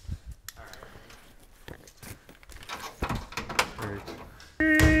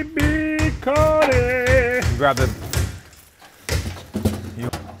 Grab the.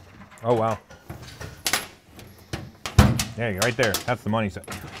 Oh wow. There you go, right there. That's the money set.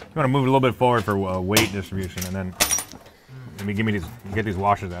 You want to move it a little bit forward for weight distribution, and then get these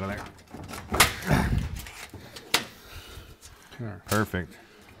washers out of there. Perfect.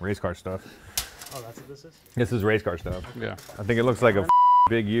 Race car stuff. Oh, that's what this is? This is race car stuff. Yeah. I think it looks like a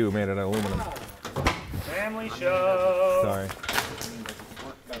big U made out of aluminum. Family show. Sorry.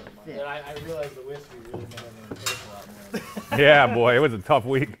 And I realized the whiskey really made everyone taste a lot more. Yeah, boy, it was a tough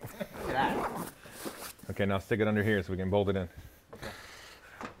week. Look at that. Okay, now stick it under here so we can bolt it in.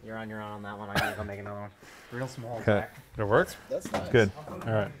 You're on your own on that one. I gotta go make another one. Real small. Okay, It works? That's nice. good. All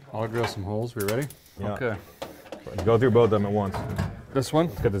right, I'll drill some holes. We ready? Yeah. Okay. Go through both of them at once. This one?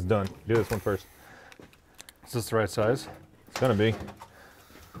 Let's get this done. Do this one first. Is this the right size? It's gonna be.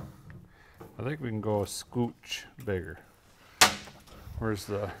 I think we can go a scooch bigger. Where's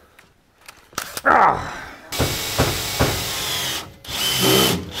the...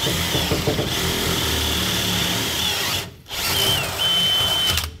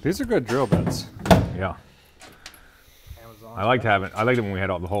 These are good drill bits. Yeah. Amazon. I liked it when we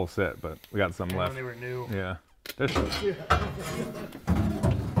had all the whole set, but we got some When left. they were new. Yeah. This. Oh,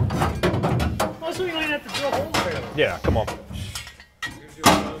 so you don't even have to drill holes there. Yeah. Come on.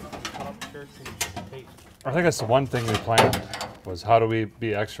 I think that's the one thing we planned, was how do we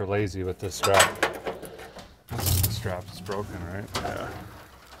be extra lazy with this strap. This strap is broken, right? Yeah.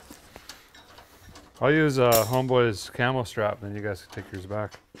 I'll use Homeboy's camo strap, then you guys can take yours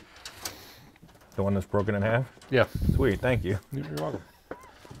back. The one that's broken in half. Yeah. Sweet. Thank you. You're welcome.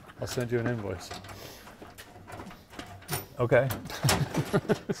 I'll send you an invoice. Okay.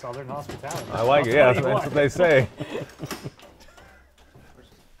 Southern hospitality. I like it. Yeah, that's what they say.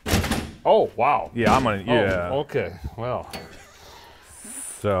 Oh, wow. Yeah, I'm gonna. Yeah. Oh, okay. Well,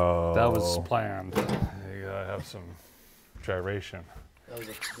 So. that was planned. You gotta have some gyration. That was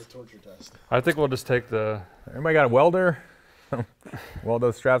the torture test. I think we'll just take the... Everybody got a welder? Weld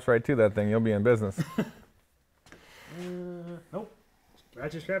those straps right to that thing. You'll be in business. Nope.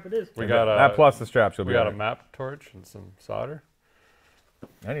 Ratchet strap it is. We got that a... plus the straps. You'll We be got a all right. map torch and some solder.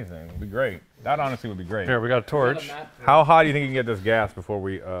 Anything would be great. That honestly would be great. Here, we got a torch. How hot do you think you can get this gas before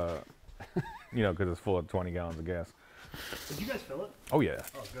we, because it's full of 20 gallons of gas? Did you guys fill it? Oh yeah.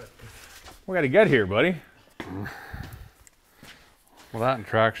 Oh, good. We got to get here, buddy. Well, that and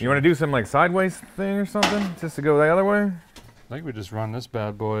traction. You want to do some like sideways thing or something, just to go the other way? I think we just run this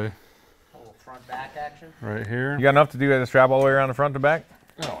bad boy A little front back action. right here. You got enough to do the strap all the way around the front to back?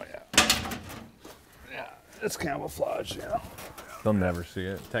 Oh, yeah. Yeah, it's camouflage, you know. They'll never see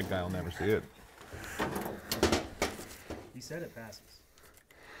it. Tech guy will never see it. He said it passes.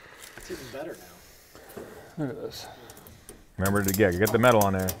 It's even better now. Look at this. Remember to get the metal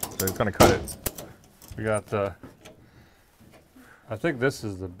on there, so it's gonna cut it. We got the... I think this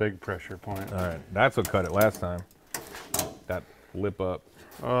is the big pressure point. All right, that's what cut it last time. That lip up.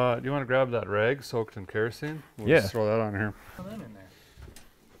 Do you want to grab that rag soaked in kerosene? We'll Yeah. just throw that on here. Put them in there.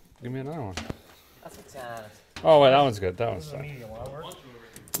 Give me another one. That's a 10. Oh, wait, that one's good. That one's This is a fine. medium. Will that work?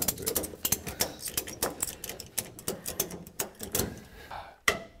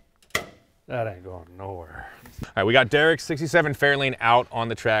 That ain't going nowhere. All right, we got Derek's 67 Fairlane out on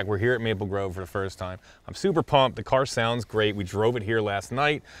the track. We're here at Maple Grove for the first time. I'm super pumped. The car sounds great. We drove it here last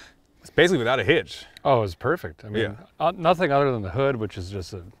night. It's basically without a hitch. Oh, it was perfect. I mean, nothing other than the hood, which is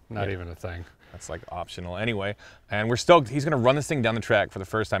just not even a thing. That's like optional anyway. And we're stoked. He's gonna run this thing down the track for the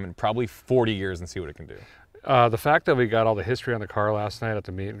first time in probably 40 years and see what it can do. The fact that we got all the history on the car last night at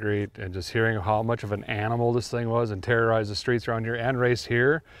the meet and greet and just hearing how much of an animal this thing was and terrorized the streets around here and raced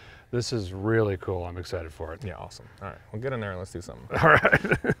here, This is really cool. I'm excited for it. Yeah, awesome. All right, we'll get in there and let's do something. All right.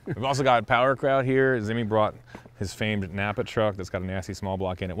 We've also got Power Crowd here. Zimmy brought his famed Napa truck that's got a nasty small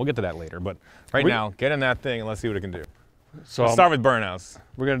block in it. We'll get to that later, but right now, get in that thing and let's see what it can do. So Let's start with burnouts.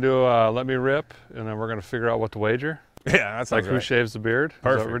 we're gonna do Let Me Rip, and then we're gonna figure out what to wager. Yeah, that's Like who shaves the beard? Perfect.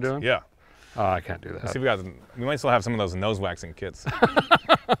 Is that what we're doing? Yeah. Oh, I can't do that. Let's see if we might still have some of those nose waxing kits.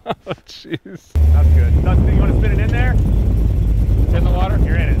 Jeez. That's good. Dustin, you want to spin it in there? It's in the water?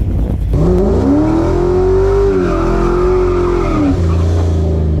 You're in it.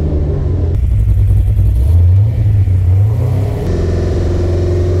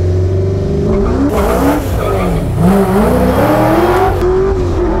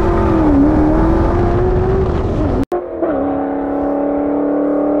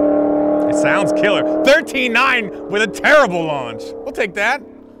 It sounds killer. 13.9 with a terrible launch. We'll take that.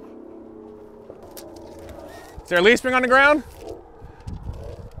 Is there a leaf spring on the ground?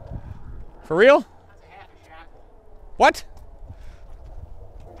 For real? What?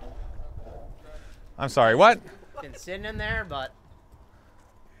 I'm sorry, what? Been sitting in there, but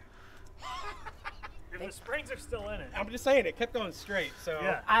If the springs are still in it. I'm just saying it kept going straight. So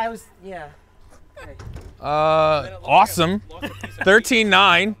Yeah. I was, yeah. Awesome.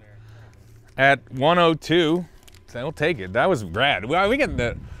 13.9 at 102. So we'll take it. That was rad. Well, we get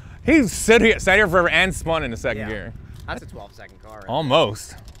the. He sat here forever and spun in the second gear. That's a 12-second car. Right?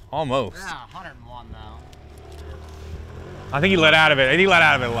 Almost. Almost. Yeah, 101 though. I think he let out of it. He let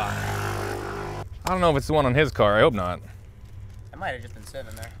out of it a lot. I don't know if it's the one on his car. I hope not. I might have just been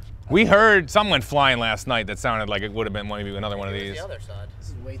sitting there. We heard something went flying last night that sounded like it would have been maybe another one of these. The other side. This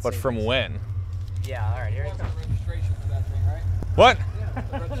is weight But from when? Yeah, all right, here you go. registration for that thing, right? What?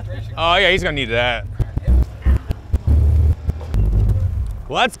 The registration. Oh yeah, he's gonna need that.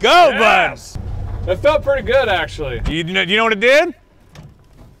 Let's go, Yes. It felt pretty good, actually. bud. You know what it did?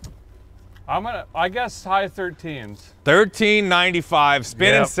 I guess high 13s. 13.95, spin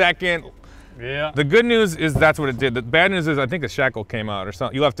in Yep. second. Yeah. The good news is that's what it did. The bad news is I think the shackle came out or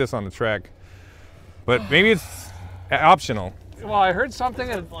something. You left this on the track. But maybe it's optional. Well, I heard something.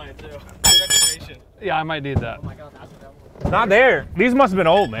 Flying too. Registration. Yeah, I might need that. Oh my God, that's what that was. Not there. These must have been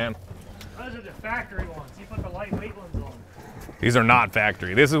old, man. Those are the factory ones. You put the lightweight ones on. These are not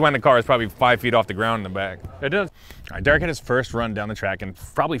factory. This is when the car is probably 5 feet off the ground in the back. It does. All right, Derek had his first run down the track in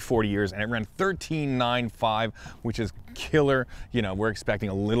probably 40 years, and it ran 13.95, which is killer. You know, we're expecting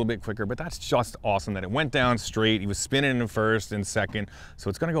a little bit quicker, but that's just awesome that it went down straight. He was spinning in first and second, so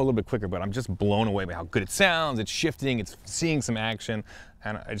it's gonna go a little bit quicker, but I'm just blown away by how good it sounds. It's shifting, it's seeing some action,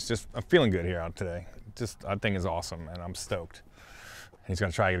 and I'm feeling good here out today. That thing is awesome, and I'm stoked. And he's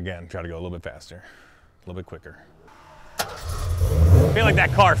gonna try it again, try to go a little bit faster, a little bit quicker. I feel like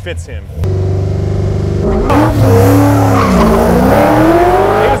that car fits him. He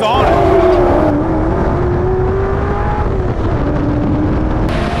was on it.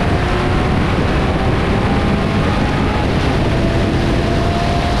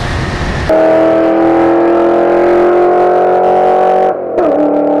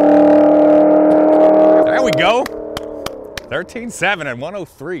 There we go. 13.7 at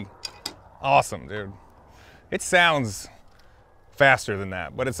 103. Awesome, dude. It sounds faster than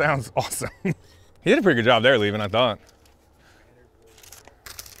that, but it sounds awesome. He did a pretty good job there leaving, I thought.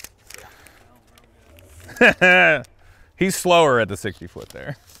 He's slower at the 60 foot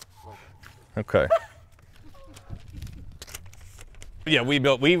there. Okay. Yeah, we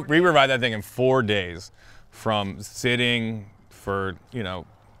revived that thing in 4 days from sitting for, you know,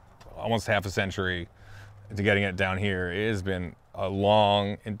 almost half a century to getting it down here. It has been a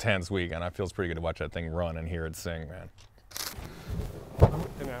long, intense week, and it feels pretty good to watch that thing run and hear it sing, man.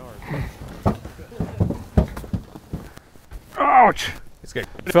 An hour. Ouch! It's good.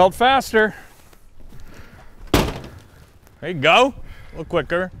 It felt faster. There you go. A little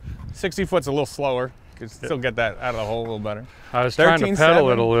quicker. 60 foot's a little slower. Could still get that out of the hole a little better. I was trying to pedal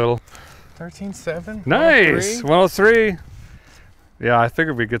it a little. 13.7. Nice. 103. Yeah, I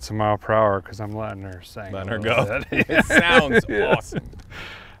figured we'd get some mile per hour because I'm letting her sing. Letting a her little go. bit. It sounds awesome.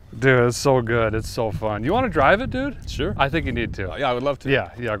 Dude, it's so good. It's so fun. You want to drive it, dude? Sure. I think you need to. Yeah, I would love to.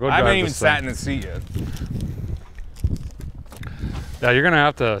 Yeah, go drive I haven't even this sat thing. in the seat yet. Yeah, you're going to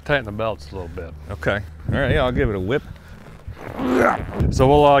have to tighten the belts a little bit. Okay. All right, yeah, I'll give it a whip. So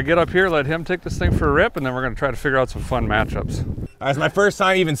we'll get up here, let him take this thing for a rip, and then we're going to try to figure out some fun matchups. It's my first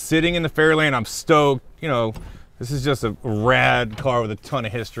time even sitting in the Fairlane. I'm stoked. You know, this is just a rad car with a ton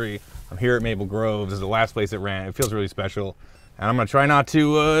of history. I'm here at Maple Grove. This is the last place it ran. It feels really special. And I'm going to try not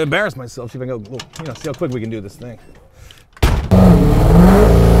to embarrass myself. See if I can go, you know, see how quick we can do this thing.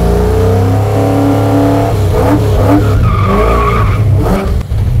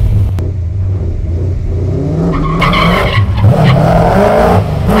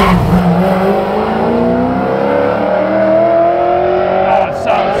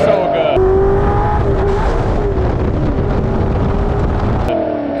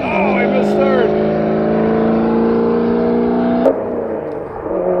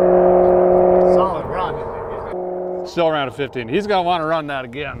 at 15. He's gonna want to run that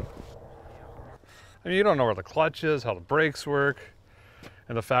again. I mean, you don't know where the clutch is, how the brakes work,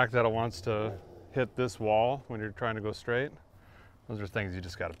 and the fact that it wants to hit this wall when you're trying to go straight. Those are things you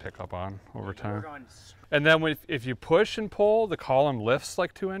just got to pick up on over time. And then if you push and pull, the column lifts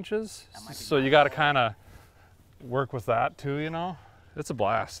like 2 inches. So you got to kind of work with that too, you know? It's a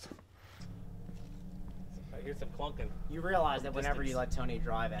blast. I hear some clunking. You realize that whenever you let Tony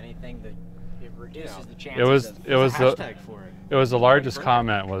drive anything, it reduces the chances. It was the Hashtag for it. It was the largest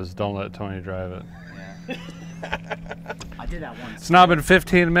comment was don't let Tony drive it. Yeah. I did that once. It's now been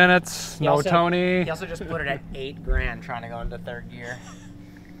 15 minutes. No Tony. He also just put it at 8 grand trying to go into 3rd gear.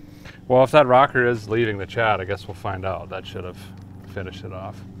 Well, if that rocker is leaving the chat, I guess we'll find out. That should have finished it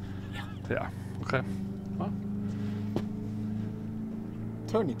off. Yeah. Yeah. Okay. Well,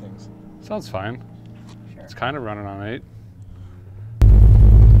 Tony things. sounds fine. Sure. It's kind of running on 8.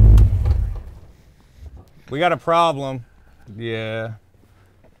 We got a problem. Yeah.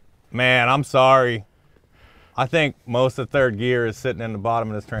 Man, I'm sorry. I think most of 3rd gear is sitting in the bottom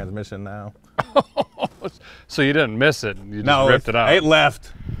of this transmission now. So you didn't miss it? You just ripped it out? It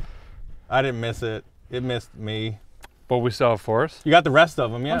left. I didn't miss it. It missed me. But we still have 4th? You got the rest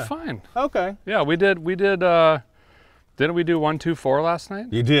of them, yeah. I'm fine. Okay. Yeah, we did, didn't we do 1, 2, 4 last night?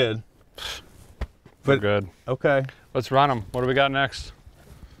 You did. We're good. Okay. Let's run them. What do we got next?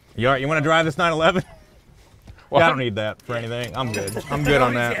 You all right? You want to drive this 911? What? Yeah, I don't need that for anything. I'm good. I'm good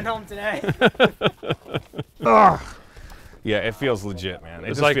on that. Getting home today. Yeah, it feels legit, man. It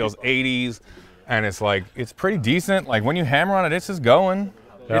It's just like- feels 80s, and it's like, it's pretty decent. Like when you hammer on it, it's just going.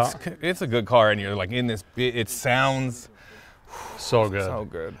 Yeah. It's a good car, and you're like in this, it sounds So good. so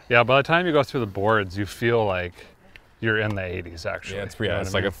good. Yeah, by the time you go through the boards, you feel like you're in the 80s, actually. Yeah, it's You know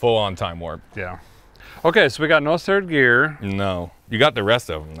it's what I like a full-on time warp. mean? Yeah. Okay, so we got no 3rd gear. No, you got the rest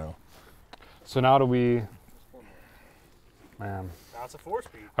of them though. So now do we, man, That's a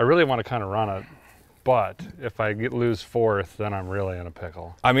 4-speed. I really want to kind of run it, but if I lose 4th, then I'm really in a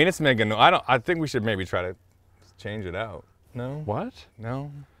pickle. I mean, it's making. I think we should maybe try to change it out. No. What?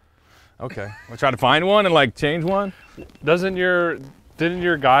 No. Okay. We'll try to find one and like change one. Didn't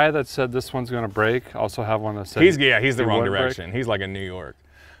your guy that said this one's going to break also have one that said He's the he wrong wouldn't break? direction. He's like in New York.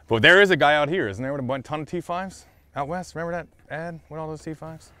 But there is a guy out here, isn't there, with a ton of T5s out west? Remember that ad with all those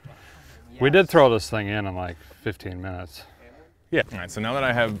T5s? We did throw this thing in like 15 minutes. Yeah. All right, so now that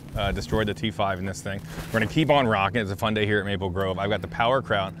I have destroyed the T5 in this thing, we're gonna keep on rocking. It's a fun day here at Maple Grove. I've got the power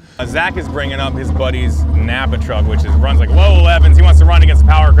crowd. Zach is bringing up his buddy's Napa truck, which runs like low 11s. He wants to run against the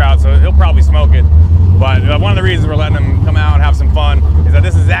power crowd, so he'll probably smoke it. But one of the reasons we're letting him come out and have some fun is that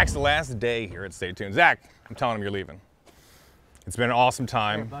this is Zach's last day here at Stay Tuned. Zach, I'm telling him you're leaving. It's been an awesome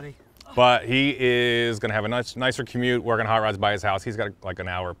time. Hey, buddy. But he is gonna have a nicer commute, working hot rods by his house. He's got like an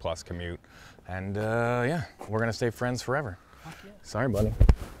hour plus commute. And yeah, we're gonna stay friends forever. Yeah. Sorry, buddy.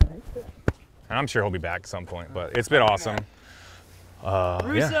 And I'm sure he'll be back at some point, but it's been awesome.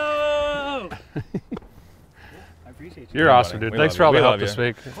 Russo! Yeah. I appreciate you. You're Yeah, awesome, buddy. dude. We Thanks love for all you. the We help love this you.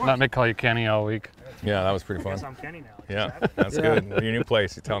 week. Not me call you Kenny all week. Yeah, that was pretty I fun. guess I'm Kenny now. Yeah, that's good. Your new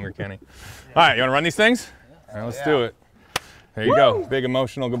place, you tell him you're Kenny. All right, you wanna run these things? All right, let's do it. There you go, big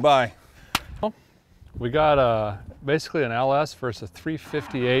emotional goodbye. We got basically an LS versus a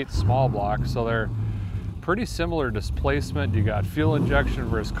 358 small block, so they're pretty similar displacement. You got fuel injection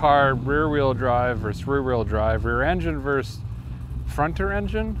versus carb, rear wheel drive versus rear wheel drive, rear engine versus fronter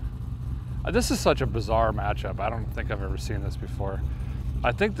engine. This is such a bizarre matchup. I don't think I've ever seen this before.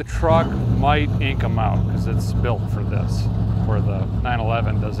 I think the truck might ink them out because it's built for this, where the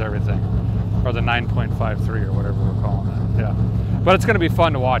 911 does everything, or the 9.53 or whatever we're calling it. Yeah, but it's going to be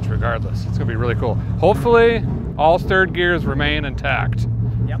fun to watch regardless. It's going to be really cool. Hopefully, all 3rd gears remain intact.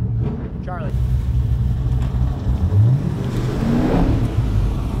 Yep. Charlie.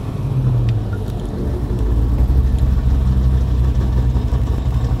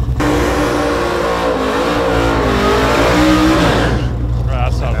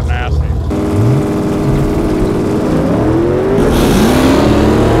 That sounds nasty.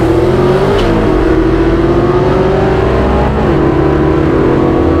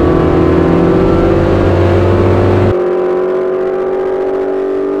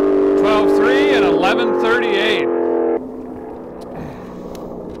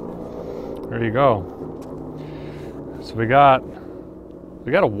 There you go. So we got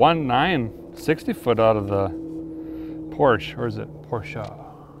a 1.9 60 foot out of the Porsche, or is it Porsche?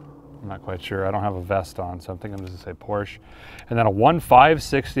 I'm not quite sure. I don't have a vest on, so I'm thinking I'm just gonna say Porsche. And then a 1.5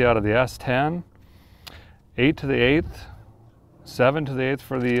 60 out of the S10, 8 to the 8th, 7 to the 8th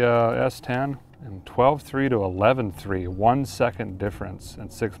for the S10, and 12.3 to 11.3, 1 second difference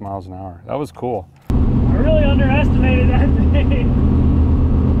at 6 miles an hour. That was cool. All really underestimated that thing.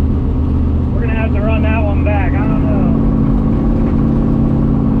 We're gonna have to run that one back. I don't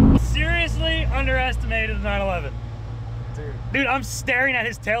know. Seriously underestimated the 911. Dude, I'm staring at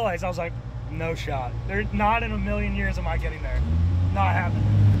his taillights. I was like, no shot. They're not in a million years am I getting there. Not happening.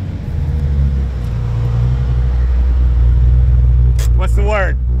 What's the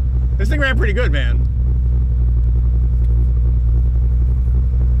word? This thing ran pretty good, man.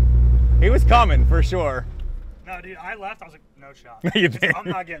 He was coming for sure. No, dude, I left. I was like, no shot. You did? I'm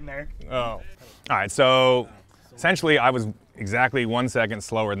not getting there. Oh. All right, so essentially I was exactly 1 second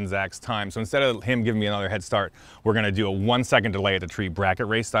slower than Zach's time. So instead of him giving me another head start, we're gonna do a 1 second delay at the tree bracket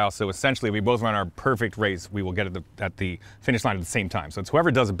race style. So essentially if we both run our perfect race, we will get at the finish line at the same time. So it's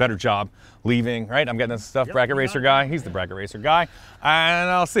whoever does a better job leaving, right? I'm getting this stuff, yep, bracket racer guy. He's the bracket racer guy. And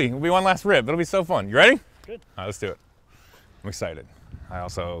I'll see, it'll be one last rip. It'll be so fun. You ready? Good. All right, let's do it. I'm excited. I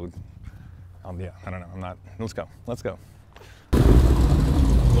also, yeah, I don't know, I'm not, let's go, let's go. A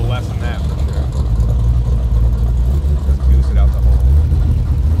little less than that for sure. Just goose it out the hole.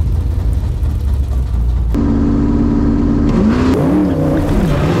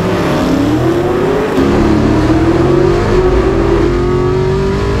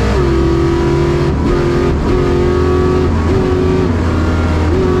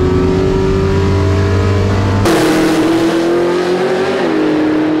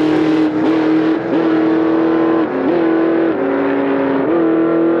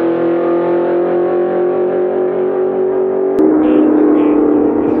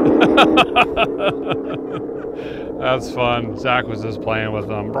 That's fun. Zach was just playing with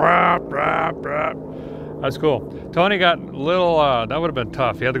them. That's cool. Tony got a little, that would have been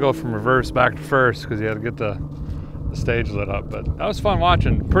tough. He had to go from reverse back to first because he had to get the stage lit up. But that was fun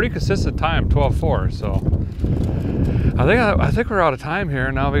watching. Pretty consistent time, 12.4. So I think we're out of time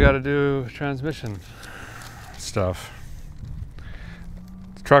here. Now we got to do transmission stuff.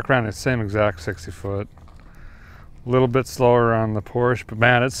 The truck ran the same exact 60 foot. A little bit slower on the Porsche, but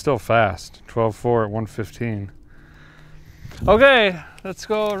man, it's still fast. 12.4 at 115. Okay, let's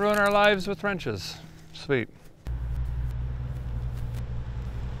go ruin our lives with wrenches. Sweet.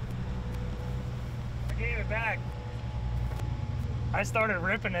 I gave it back. I started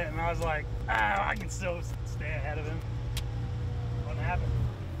ripping it and I was like, I can still stay ahead of him. What happened?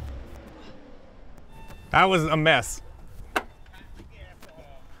 That was a mess.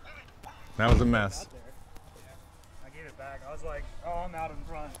 That was a mess. I gave it back. I was like, oh, I'm out in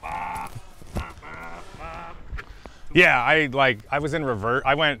front. Yeah, I was in reverse.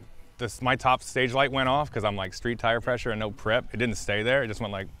 I went, my top stage light went off because I'm like street tire pressure and no prep. It didn't stay there. It just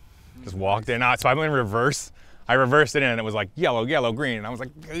went like, just walked in. So I went in reverse. I reversed it in and it was like yellow, yellow, green. And I was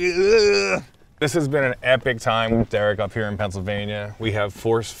like, ugh. This has been an epic time with Derek up here in Pennsylvania. We have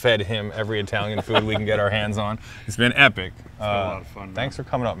force-fed him every Italian food we can get our hands on. It's been epic. It's been a lot of fun. Thanks for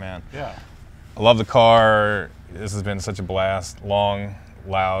coming up, man. Yeah. I love the car. This has been such a blast. Long,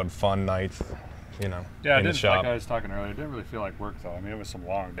 loud, fun night, you know, yeah, in the shop. Like I was talking earlier, it didn't really feel like work though. I mean, it was some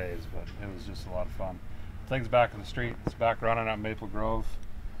long days, but it was just a lot of fun. Things back in the street. It's back running at Maple Grove.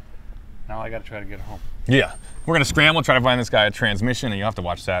 Now I got to try to get home. Yeah, we're gonna scramble, try to find this guy a transmission, and you'll have to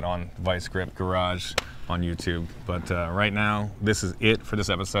watch that on Vice Grip Garage on YouTube. But right now, this is it for this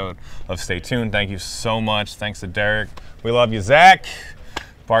episode of Stay Tuned. Thank you so much. Thanks to Derek. We love you, Zach.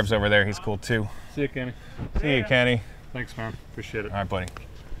 Barb's over there. He's cool too. See you, Kenny. See you, Kenny. Thanks, man. Appreciate it. All right, buddy.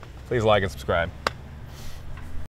 Please like and subscribe.